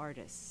all the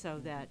artists, so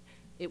that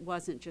it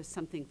wasn't just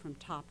something from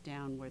top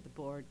down where the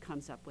board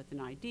comes up with an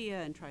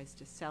idea and tries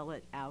to sell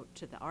it out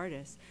to the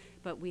artists.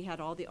 But we had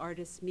all the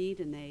artists meet,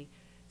 and they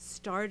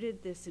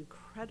started this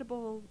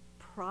incredible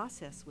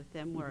process with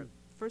them where,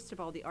 first of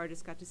all, the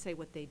artists got to say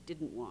what they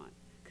didn't want.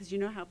 Because you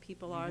know how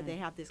people are, they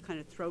have this kind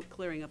of throat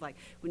clearing of like,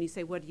 when you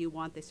say, what do you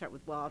want? They start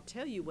with, well, I'll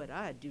tell you what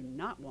I do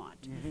not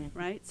want,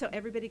 right? So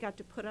everybody got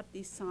to put up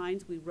these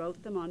signs. We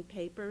wrote them on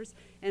papers,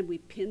 and we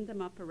pinned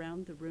them up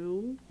around the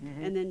room.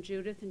 And then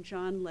Judith and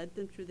John led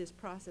them through this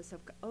process of,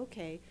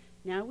 okay,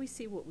 now we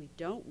see what we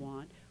don't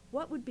want.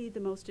 What would be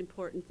the most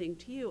important thing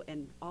to you?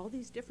 And all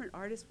these different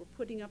artists were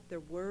putting up their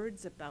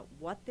words about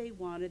what they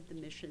wanted the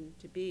mission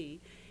to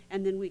be.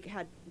 And then we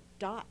had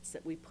dots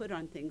that we put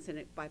on things,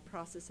 and by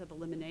process of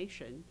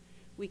elimination,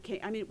 we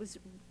came, I mean,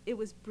 it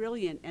was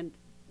brilliant. And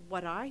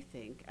what I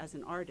think as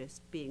an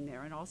artist being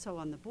there and also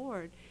on the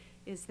board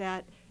is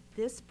that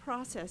this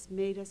process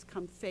made us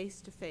come face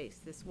to face.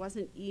 This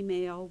wasn't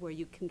email where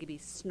you can be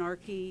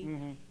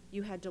snarky.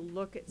 You had to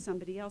look at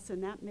somebody else,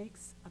 and that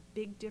makes a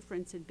big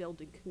difference in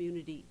building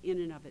community in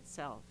and of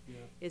itself,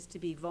 is to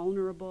be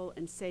vulnerable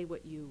and say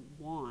what you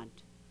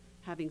want,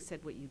 having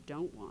said what you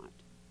don't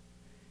want.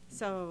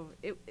 So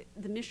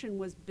the mission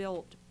was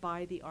built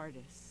by the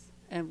artists.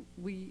 And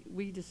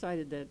we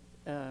decided that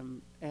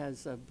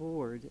as a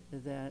board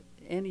that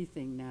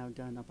anything now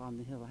done up on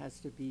the Hill has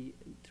to be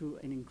through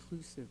an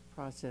inclusive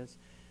process,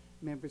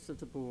 members of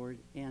the board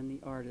and the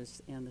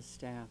artists and the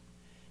staff,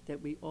 that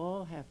we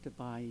all have to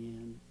buy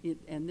in.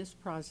 And this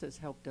process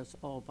helped us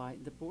all buy.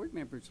 The board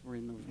members were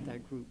in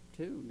that group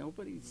too.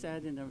 Nobody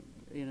sat in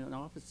an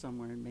office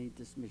somewhere and made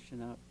this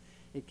mission up.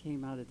 It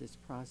came out of this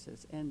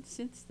process. And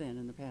since then,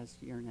 in the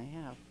past year and a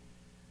half,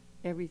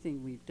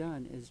 everything we've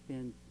done has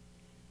been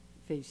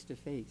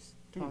face-to-face,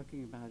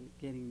 talking about it,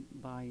 getting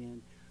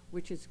buy-in,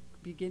 which is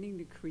beginning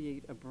to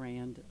create a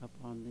brand up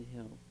on the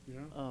Hill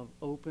of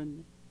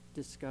open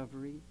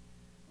discovery,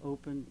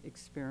 open,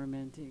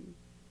 experimenting,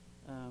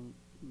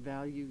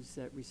 values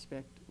that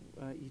respect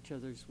each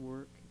other's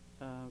work,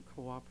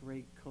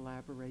 cooperate,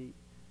 collaborate,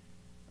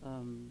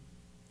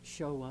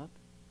 show up,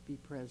 be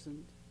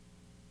present.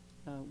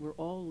 We're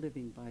all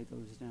living by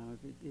those now.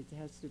 It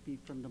has to be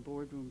from the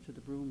boardroom to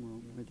the broom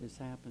room where this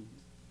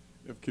happens.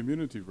 If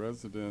community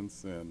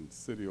residents and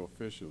city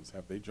officials,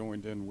 have they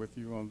joined in with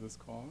you on this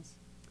cause?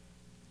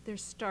 They're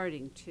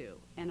starting to,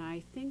 and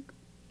I think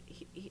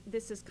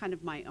this is kind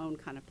of my own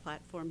kind of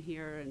platform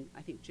here, and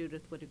I think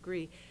Judith would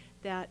agree,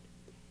 that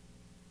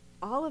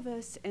all of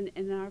us, and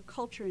in our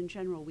culture in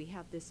general, we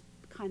have this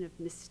kind of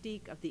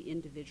mystique of the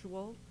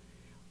individual,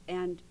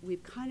 and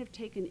we've kind of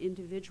taken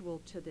individual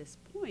to this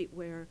point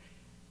where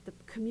the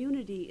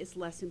community is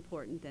less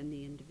important than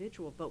the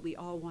individual, but we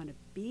all want to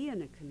be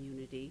in a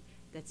community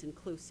that's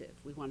inclusive.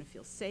 We want to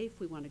feel safe,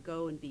 we want to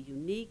go and be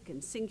unique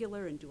and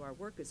singular and do our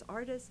work as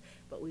artists,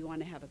 but we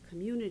want to have a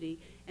community,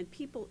 and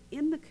people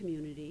in the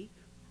community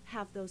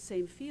have those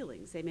same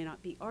feelings. They may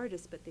not be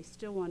artists, but they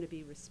still want to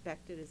be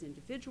respected as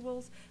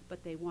individuals,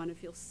 but they want to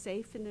feel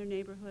safe in their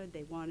neighborhood.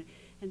 They want to,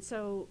 and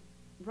so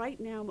right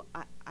now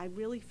I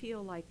really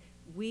feel like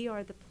we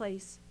are the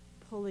place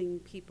pulling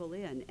people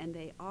in, and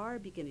they are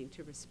beginning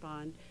to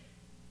respond,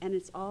 and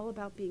it's all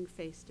about being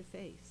face to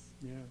face.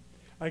 Yeah.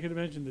 I can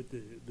imagine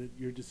that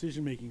your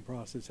decision-making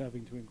process,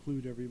 having to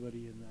include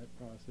everybody in that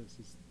process,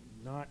 is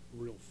not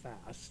real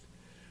fast.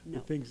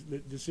 No. The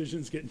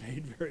decisions get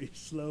made very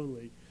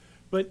slowly.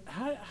 But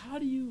how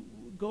do you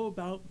go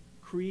about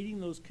creating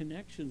those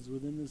connections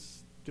within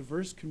this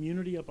diverse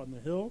community up on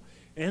the hill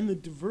and the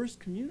diverse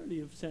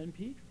community of San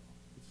Pedro?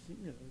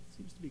 It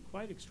seems to be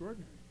quite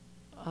extraordinary.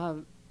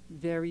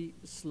 Very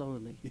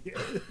slowly.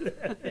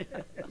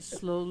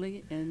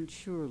 Slowly and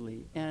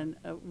surely. And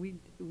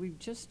we've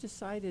just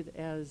decided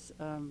as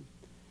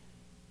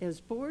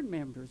board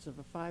members of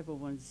a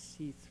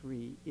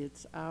 501c3,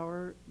 it's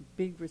our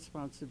big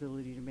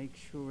responsibility to make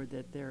sure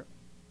that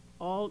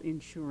all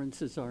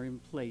insurances are in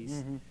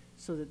place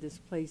so that this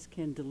place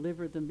can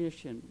deliver the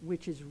mission,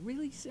 which is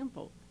really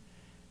simple,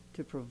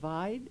 to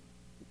provide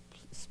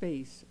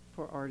space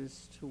for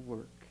artists to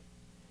work,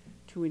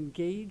 to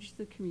engage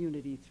the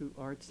community through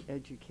arts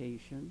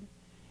education,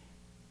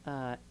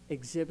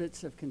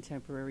 exhibits of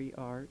contemporary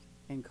art,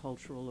 and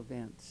cultural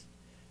events.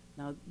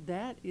 Now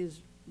that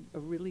is a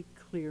really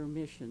clear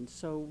mission.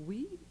 So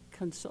we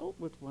consult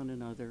with one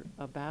another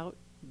about,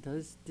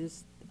 does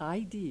this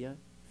idea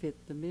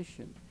fit the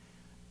mission?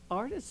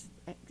 Artists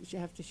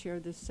have to share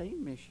this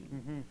same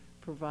mission.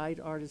 Provide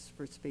artists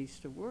for space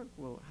to work.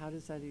 Well, how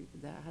does that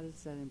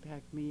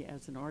impact me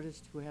as an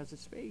artist who has a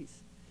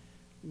space?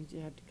 You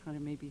have to kind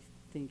of maybe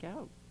think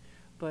out.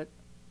 But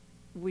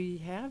we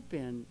have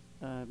been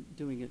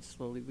doing it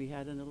slowly. We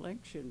had an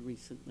election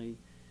recently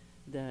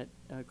that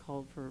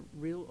called for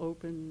real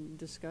open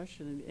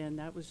discussion, and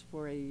that was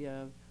for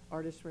a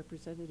artist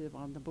representative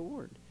on the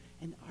board.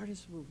 And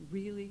artists were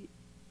really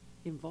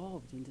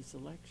involved in this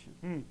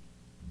election.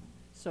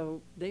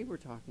 So they were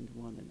talking to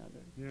one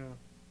another. Yeah.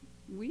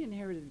 We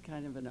inherited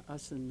kind of an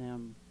us and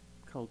them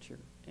culture,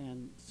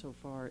 and so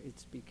far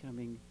it's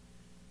becoming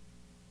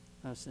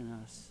us and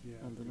us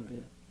a little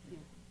bit. Yeah.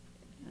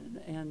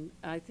 And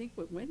I think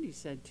what Wendy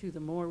said too, the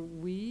more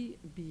we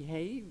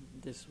behave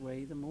this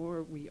way, the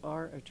more we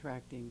are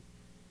attracting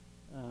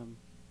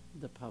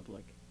the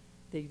public.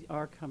 They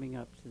are coming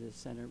up to the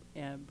center,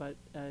 but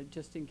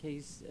just in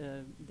case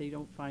they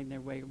don't find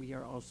their way, we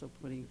are also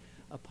putting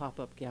a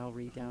pop-up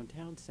gallery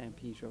downtown San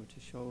Pedro to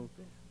show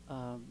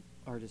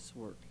artists'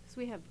 work. So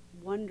we have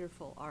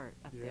wonderful art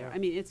up there. I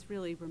mean, it's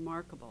really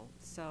remarkable.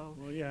 So.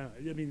 Well, yeah.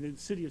 I mean, the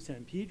city of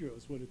San Pedro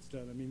is what it's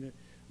done. I mean,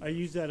 I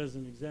use that as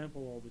an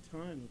example all the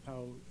time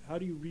of how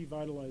do you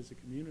revitalize a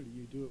community?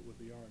 You do it with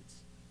the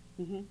arts.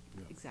 Yes.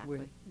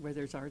 Exactly. Where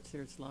there's arts,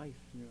 there's life.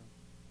 Yeah.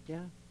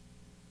 Yeah.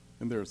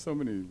 And there are so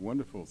many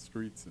wonderful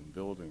streets and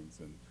buildings,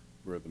 and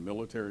where the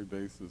military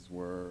bases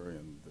were,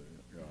 and the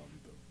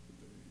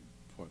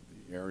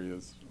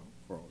areas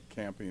for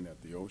camping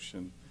at the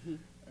ocean.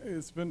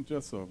 It's been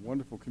just a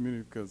wonderful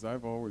community because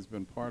I've always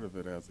been part of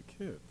it as a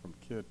kid, from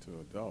kid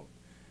to adult,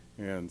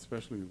 and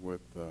especially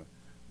with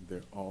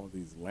all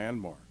these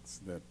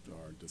landmarks that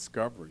are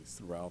discoveries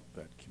throughout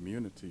that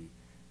community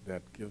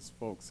that gives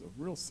folks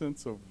a real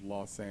sense of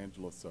Los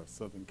Angeles or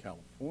Southern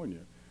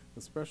California,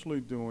 especially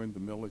during the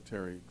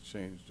military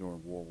exchange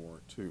during World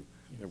War II.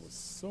 Yes. There were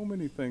so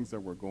many things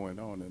that were going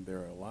on, and there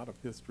are a lot of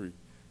history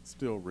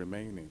still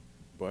remaining.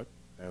 But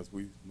as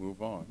we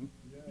move on,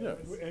 yes.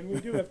 And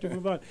we do have to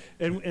move on.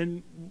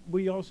 And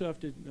we also have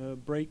to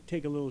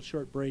take a little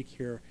short break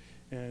here,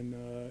 and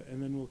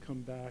then we'll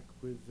come back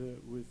with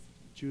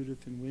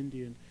Judith and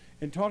Wendy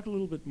and talk a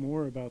little bit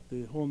more about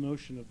the whole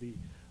notion of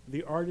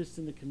the artist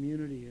in the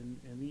community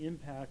and the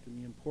impact and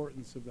the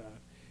importance of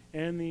that.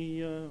 And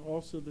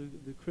also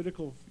the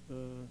critical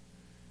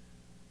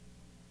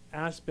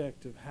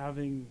aspect of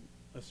having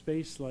a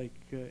space like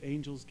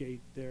Angel's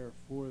Gate there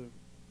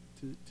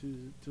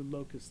to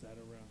locus that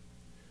around.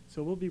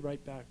 So we'll be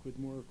right back with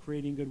more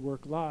Creating Good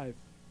Work Live.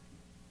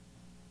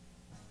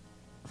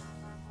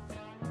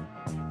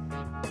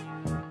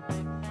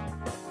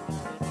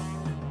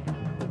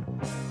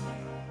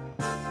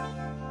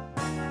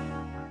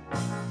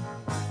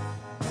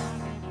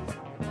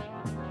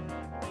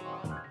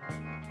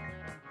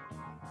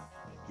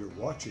 You're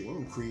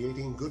watching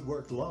Creating Good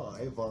Work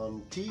Live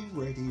on T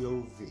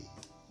Radio V.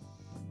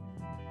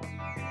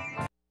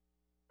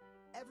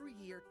 Every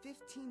year,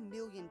 15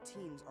 million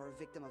teens are a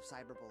victim of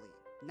cyberbullying.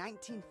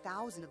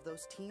 19,000 of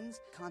those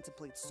teens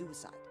contemplate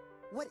suicide.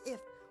 What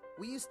if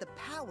we use the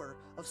power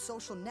of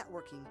social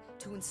networking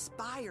to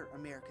inspire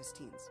America's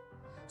teens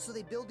so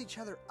they build each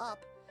other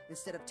up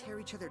instead of tear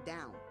each other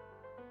down?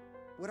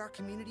 Would our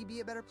community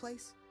be a better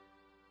place?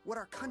 Would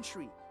our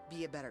country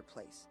be a better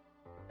place?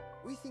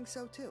 We think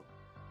so too.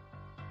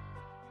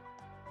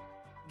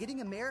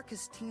 Getting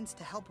America's teens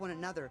to help one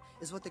another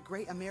is what the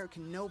Great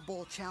American No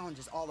Bull Challenge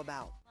is all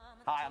about.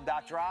 Hi, I'm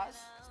Dr. Oz.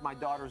 It's my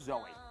daughter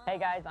Zoe. Hey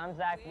guys, I'm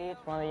Zach Beach,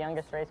 one of the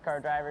youngest race car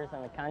drivers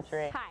in the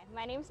country. Hi,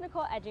 my name is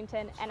Nicole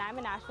Edgington, and I'm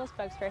a national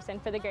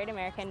spokesperson for the Great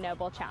American No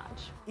Bull Challenge.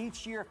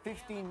 Each year,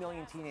 15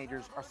 million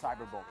teenagers are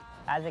cyberbullied.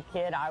 As a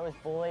kid, I was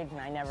bullied, and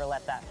I never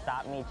let that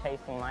stop me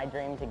chasing my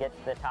dream to get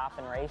to the top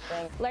in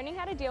racing. Learning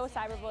how to deal with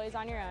cyberbullies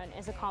on your own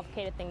is a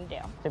complicated thing to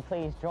do. So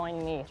please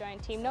join me. Join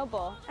Team No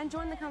Bull and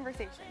join the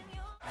conversation.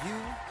 You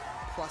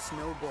plus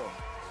No Bull.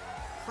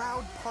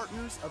 Proud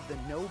partners of the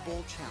No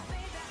Bull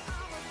Challenge.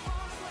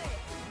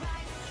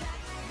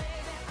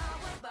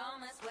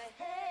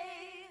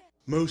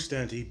 Most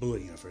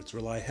anti-bullying efforts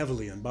rely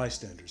heavily on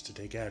bystanders to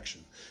take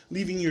action,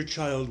 leaving your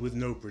child with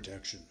no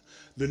protection.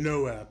 The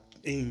No app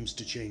aims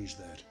to change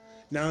that.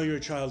 Now your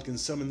child can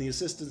summon the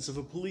assistance of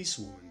a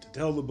policewoman to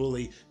tell the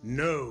bully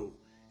no,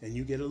 and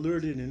you get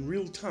alerted in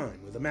real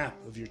time with a map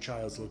of your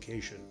child's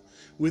location.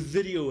 With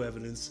video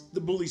evidence,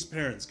 the bully's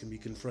parents can be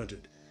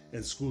confronted,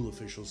 and school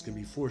officials can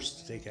be forced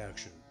to take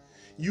action.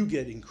 You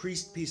get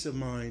increased peace of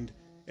mind,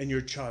 and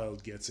your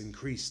child gets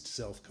increased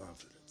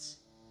self-confidence.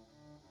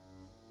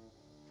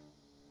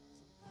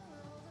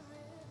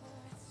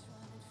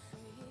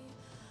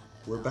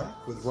 We're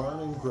back with Ron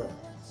and Greg.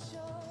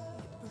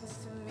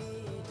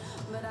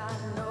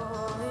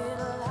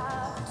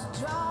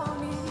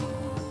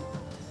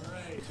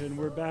 Right, and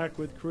we're back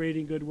with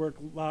Creating Good Work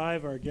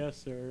Live. Our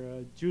guests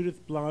are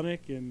Judith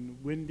Blahnik and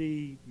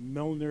Wendy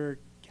Milner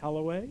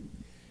Calloway,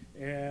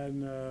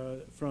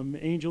 and from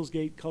Angels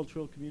Gate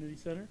Cultural Community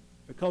Center,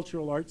 a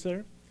Cultural Arts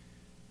Center.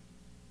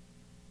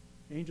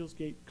 Angels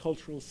Gate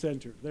Cultural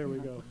Center. There we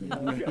go.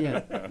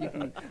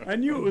 I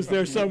knew it was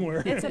there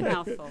somewhere. It's a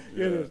mouthful.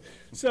 It is.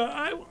 So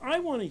I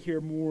want to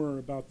hear more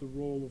about the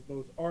role of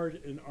both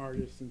art and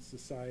artists in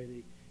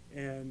society,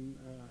 and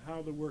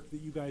how the work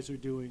that you guys are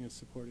doing is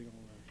supporting all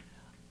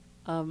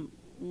that.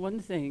 One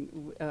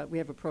thing, we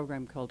have a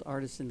program called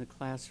Artists in the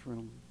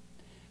Classroom.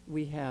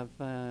 We have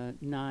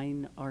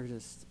 9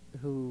 artists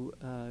who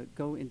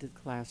go into the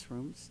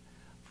classrooms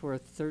for a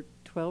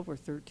 12 or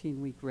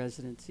 13-week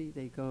residency.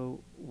 They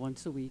go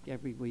once a week,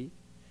 every week,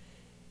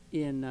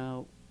 in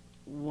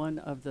one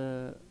of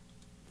the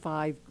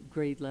 5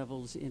 grade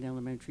levels in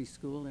elementary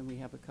school, and we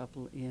have a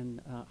couple in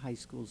high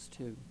schools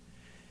too.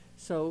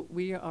 So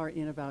we are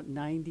in about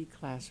 90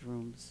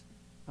 classrooms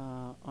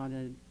on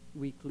a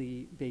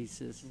weekly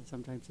basis, and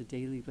sometimes a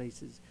daily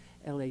basis,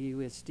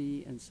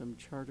 LAUSD and some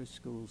charter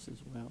schools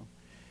as well.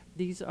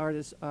 These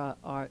artists,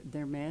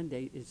 their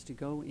mandate is to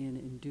go in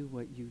and do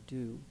what you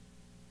do.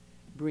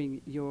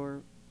 Bring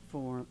your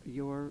form,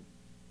 your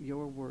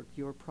work,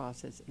 your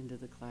process into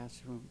the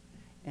classroom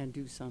and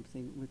do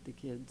something with the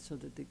kids so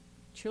that the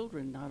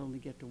children not only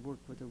get to work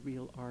with a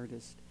real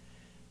artist,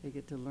 they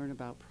get to learn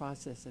about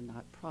process and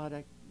not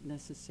product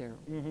necessarily.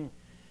 Mm-hmm.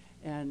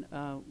 And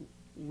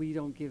we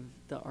don't give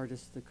the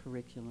artists the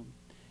curriculum.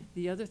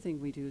 The other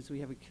thing we do is we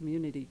have a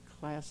community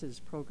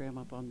classes program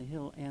up on the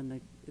hill, and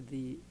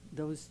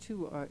those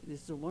two are,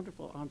 this is a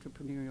wonderful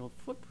entrepreneurial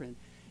footprint.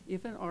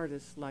 If an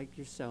artist like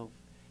yourself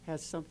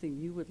has something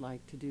you would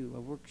like to do, a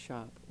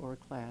workshop or a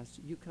class,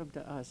 you come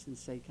to us and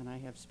say, can I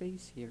have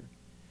space here?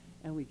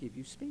 And we give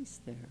you space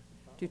there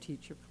to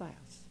teach your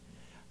class.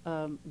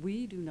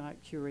 We do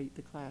not curate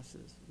the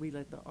classes. We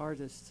let the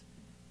artists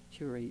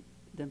curate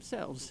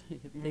themselves.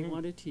 If they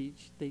want to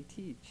teach, they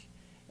teach.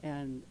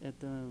 And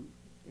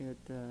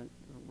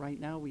right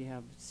now we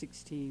have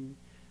 16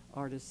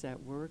 artists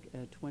at work,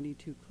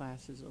 22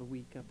 classes a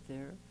week up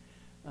there.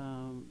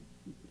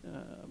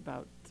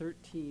 About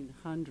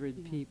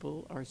 1,300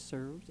 people are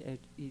served at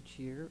each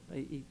year,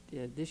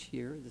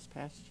 this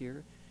past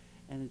year,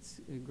 and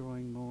it's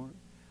growing more.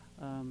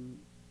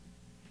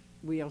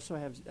 We also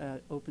have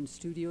open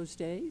studios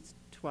days.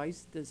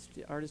 Twice the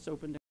artists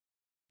open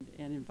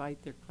and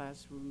invite their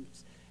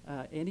classrooms,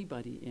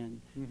 anybody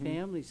in.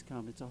 Families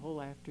come. It's a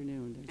whole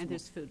afternoon.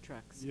 There's food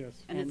trucks.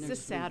 Yes. And it's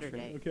this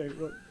Saturday. Okay.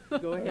 Well,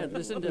 go ahead.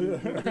 Listen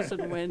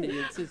to Wendy.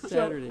 It's this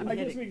Saturday. I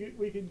guess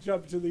we can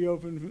jump to the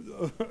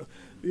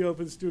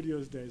open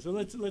studios day. So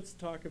let's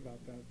talk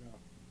about that now.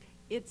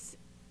 It's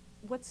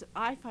what's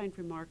I find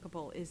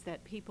remarkable is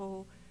that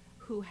people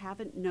who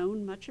haven't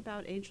known much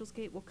about Angels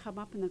Gate will come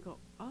up and they'll go,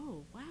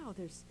 oh wow,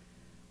 there's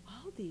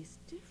all these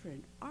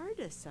different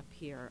artists up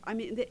here. I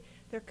mean,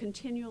 they're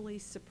continually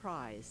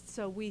surprised.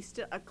 So we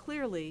still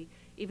clearly,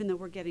 even though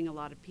we're getting a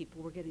lot of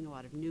people, we're getting a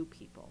lot of new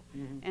people.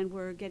 And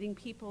we're getting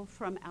people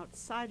from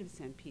outside of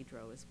San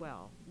Pedro as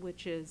well,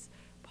 which is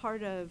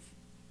part of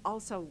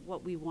also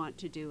what we want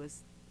to do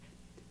is,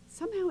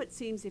 somehow it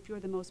seems if you're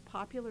the most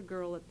popular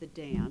girl at the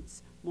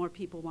dance, more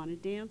people want to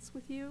dance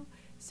with you.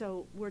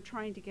 So we're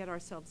trying to get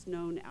ourselves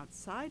known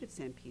outside of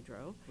San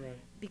Pedro, Right.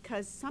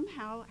 because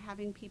somehow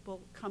having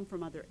people come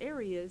from other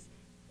areas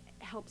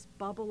helps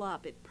bubble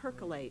up, it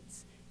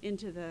percolates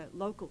into the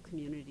local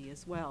community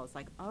as well. It's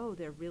like, oh,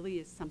 there really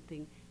is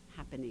something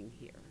happening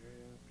here.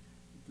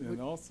 And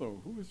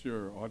also, who is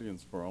your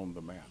audience for On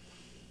the Map?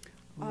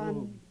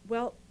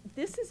 Well,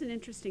 this is an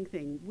interesting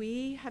thing.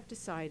 We have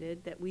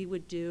decided that we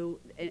would do,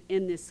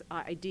 in this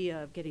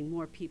idea of getting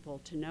more people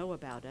to know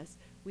about us,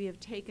 we have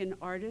taken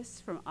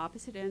artists from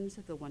opposite ends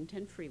of the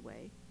 110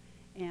 freeway,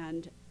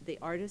 and the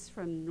artists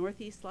from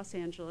Northeast Los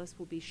Angeles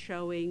will be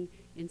showing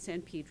in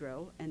San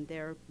Pedro, and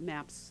their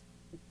maps,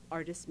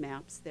 artist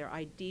maps, their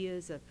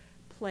ideas of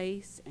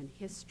place and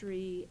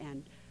history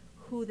and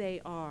who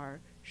they are,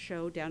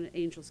 show down at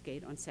Angels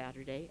Gate on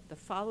Saturday. The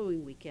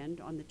following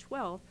weekend, on the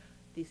 12th,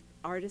 these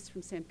artists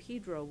from San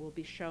Pedro will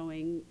be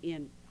showing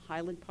in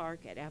Highland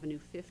Park at Avenue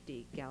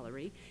 50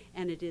 Gallery,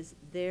 and it is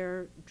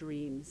their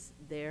dreams,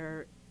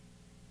 their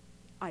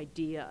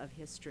idea of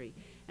history.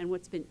 And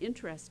what's been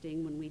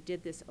interesting when we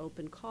did this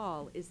open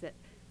call is that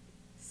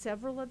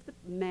several of the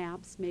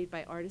maps made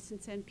by artists in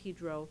San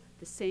Pedro,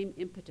 the same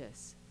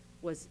impetus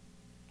was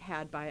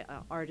had by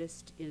an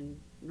artist in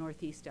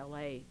Northeast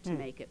LA to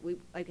make it.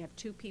 I have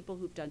two people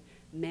who've done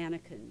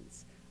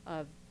mannequins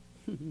of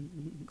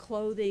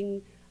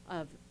clothing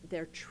of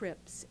their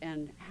trips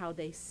and how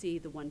they see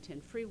the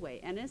 110 freeway.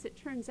 And as it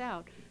turns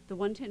out, the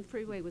 110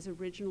 freeway was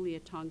originally a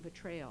Tongva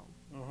Trail.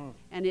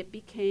 And it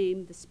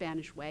became the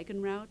Spanish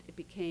wagon route, it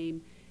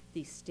became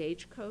the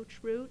stagecoach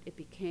route, it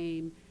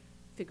became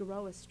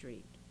Figueroa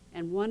Street.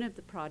 And one of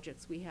the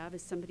projects we have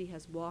is somebody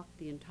has walked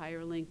the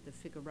entire length of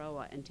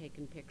Figueroa and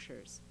taken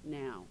pictures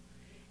now.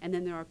 And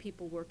then there are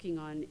people working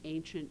on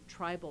ancient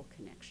tribal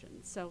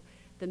connections. So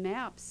the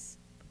maps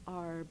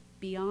are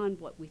beyond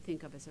what we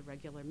think of as a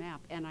regular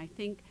map. And I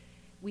think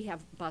we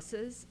have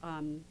buses.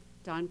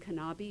 Don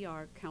Kanabi,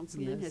 our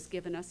councilman, has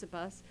given us a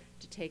bus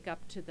to take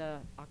up to the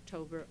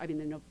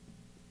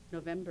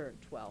November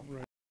 12th.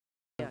 Right.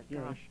 Yeah, Yeah.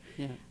 gosh.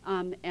 Yeah.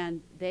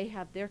 And they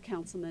have their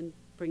councilman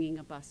bringing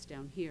a bus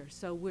down here.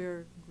 So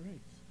we're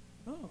Great.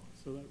 Oh,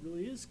 so that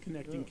really is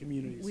connecting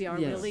communities. we are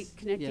Yes. really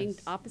connecting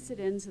Yes. opposite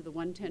ends of the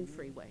 110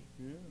 freeway.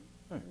 Yeah.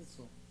 Nice.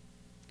 Cool.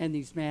 And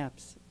these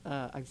maps,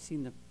 I've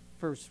seen the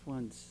first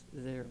ones.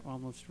 They're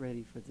almost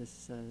ready for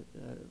this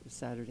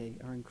Saturday.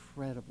 Are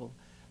incredible.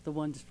 The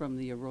ones from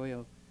the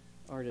Arroyo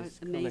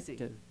Artists Amazing.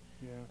 Collective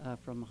Yeah.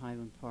 from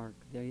Highland Park.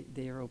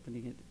 They are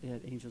opening it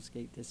at Angels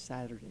Gate this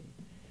Saturday,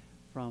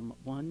 from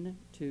 1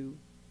 to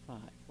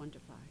 5. 1 to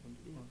 5.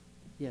 Yeah.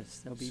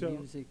 Yes, there'll be So-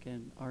 music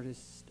and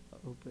artists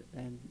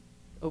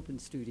open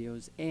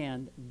studios,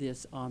 and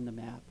this on the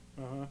map.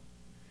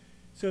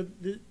 So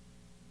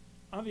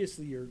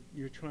obviously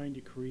you're trying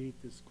to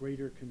create this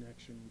greater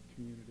connection with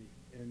community,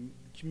 and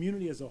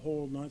community as a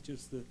whole, not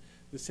just the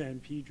San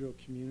Pedro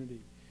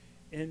community.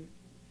 And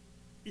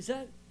is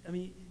that, I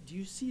mean, do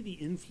you see the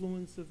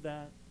influence of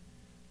that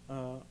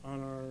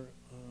on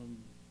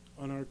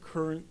our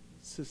current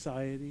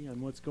society, on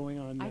what's going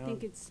on now?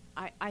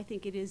 I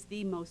think it is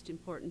the most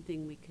important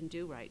thing we can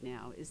do right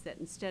now, is that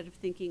instead of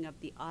thinking of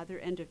the other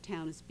end of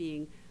town as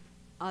being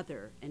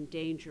other and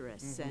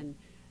dangerous and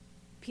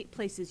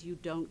places you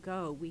don't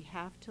go, we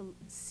have to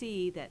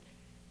see that,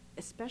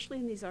 especially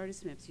in these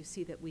artist maps, you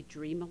see that we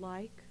dream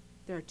alike.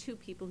 There are two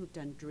people who've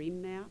done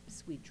dream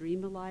maps. We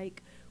dream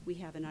alike. We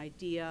have an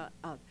idea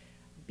of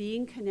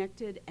being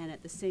connected and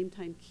at the same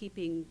time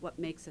keeping what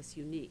makes us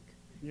unique.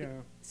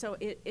 Yeah. So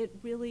it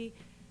really,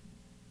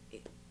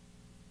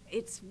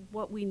 it's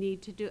what we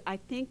need to do. I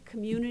think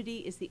community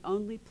is the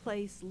only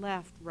place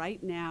left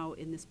right now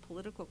in this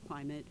political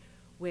climate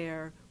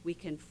where we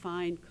can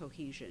find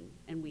cohesion,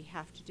 and we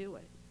have to do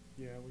it.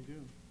 Yeah, we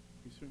do.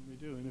 We certainly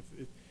do. And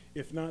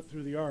if not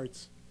through the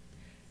arts,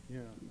 yeah,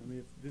 I mean,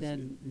 if this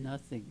Then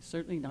nothing,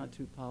 certainly not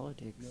through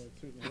politics. No, it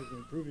certainly hasn't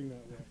been proving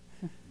that way.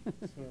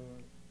 So,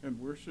 And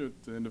where should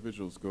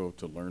individuals go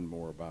to learn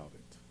more about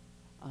it?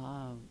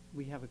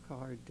 We have a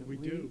card. we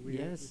do.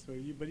 Yes. So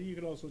but you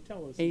could also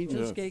tell us.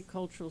 Angels Yes. Gate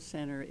Cultural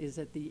Center is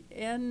at the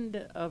end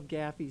of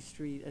Gaffey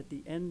Street, at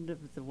the end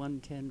of the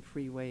 110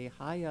 freeway,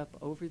 high up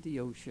over the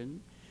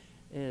ocean,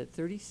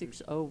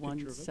 3601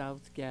 Picture of it.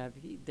 South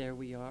Gaffey. There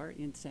we are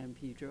in San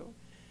Pedro.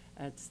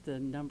 That's the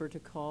number to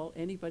call.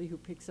 Anybody who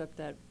picks up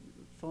that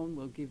phone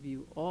will give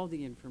you all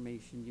the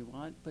information you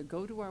want. But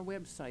go to our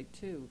website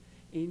too,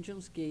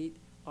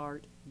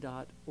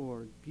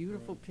 angelsgateart.org.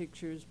 Beautiful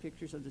pictures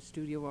of the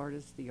studio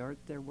artists, the art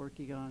they're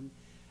working on,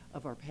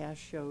 of our past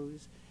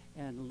shows,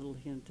 and a little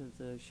hint of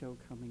the show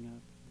coming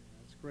up.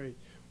 That's great.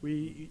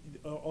 We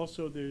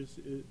also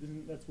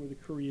that's where the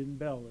Korean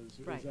Bell is.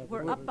 Right. Is that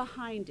We're the up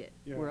behind it.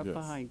 Yeah. We're up Yes.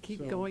 behind. Keep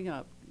So- going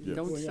up. Yes.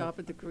 Don't Going stop up.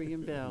 at the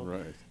Korean Bell.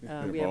 Right.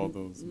 We all have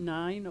those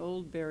 9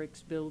 old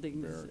barracks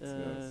buildings barracks,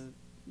 yes.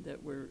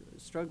 that we're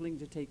struggling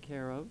to take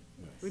care of.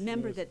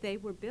 Remember that they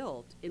were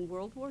built in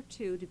World War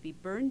II to be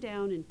burned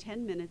down in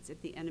 10 minutes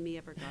if the enemy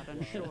ever got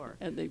on shore.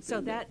 And they've so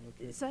been that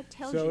there. so that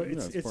tells So you.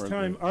 it's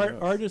time.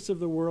 Artists of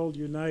the world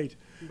unite.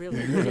 Really?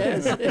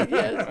 Yes,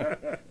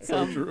 yes.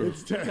 So Come, true.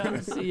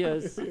 come see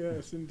us.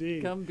 Yes,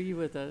 indeed. Come be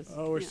with us.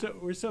 Oh,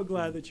 we're so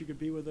glad that you could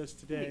be with us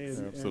today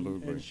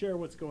and share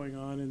what's going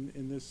on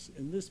in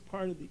this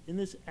part of in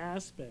this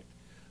aspect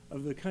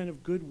of the kind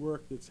of good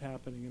work that's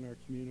happening in our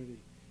community,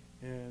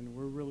 and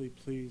we're really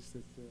pleased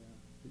that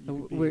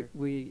you could be here.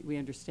 We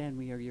understand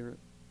we are your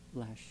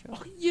last show.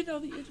 Oh, you know,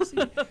 the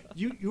interesting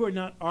you are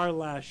not our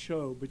last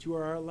show, but you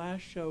are our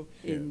last show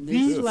in the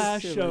this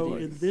last facility. show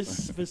in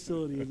this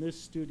facility, in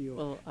this studio.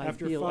 Well,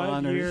 after I feel 5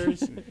 honored.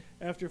 years,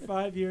 after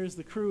 5 years,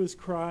 the crew is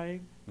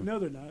crying. No,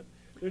 they're not.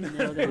 They're not.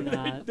 No, they're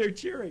not. They're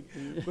cheering.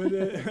 But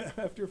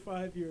after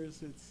 5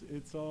 years,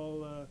 it's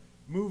all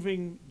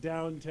moving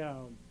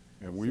downtown.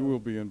 And we will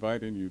be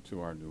inviting you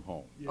to our new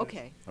home. Yes.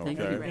 Okay. Thank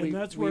you. And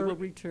that's we where will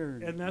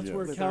return. And that's Yes.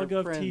 where With our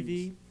CalGov friends.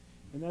 TV,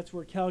 and that's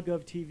where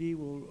CalGov TV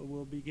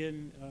will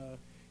begin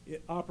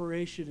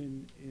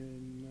operation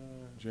in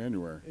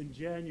January. In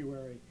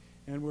January,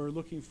 and we're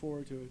looking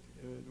forward to it.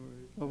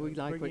 Well,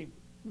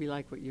 we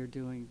like what you're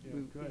doing. Yeah,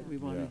 good. We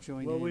want to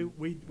join well, in.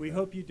 we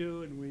hope you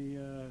do, and we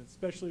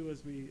especially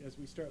as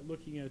we start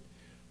looking at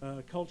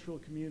cultural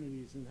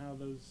communities and how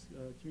those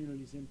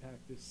communities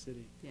impact this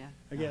city. Yeah.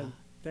 Again,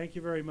 thank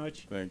you very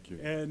much. Thank you.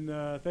 And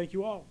thank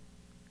you all.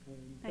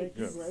 And thank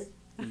you, Yes. Greg.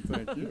 And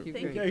thank you. Thank you,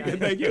 Thank guys. you,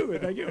 thank you,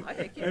 thank you.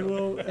 Thank you.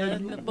 And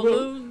And the we'll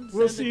balloons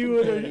we'll and see the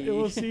you confetti.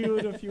 we'll see you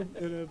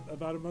in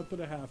about a month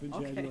and a half in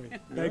Okay. January. Yeah.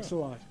 Thanks a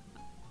lot.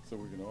 So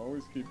we can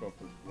always keep up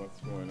with what's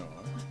going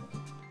on.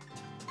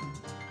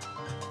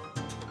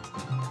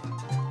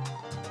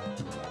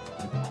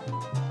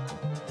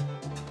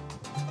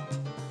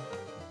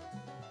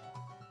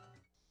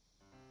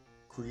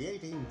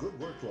 Creating Good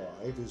Work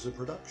Live is a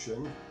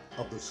production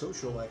of the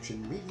Social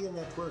Action Media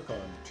Network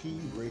on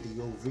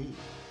T-Radio V.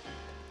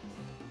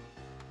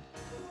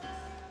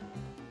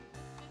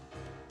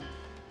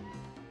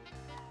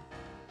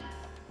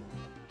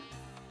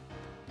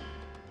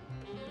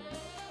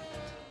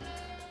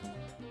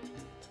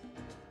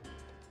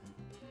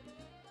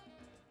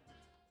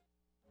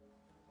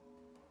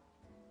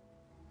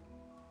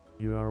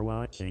 You are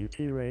watching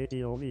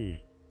T-Radio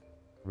V,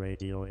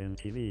 Radio and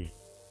TV.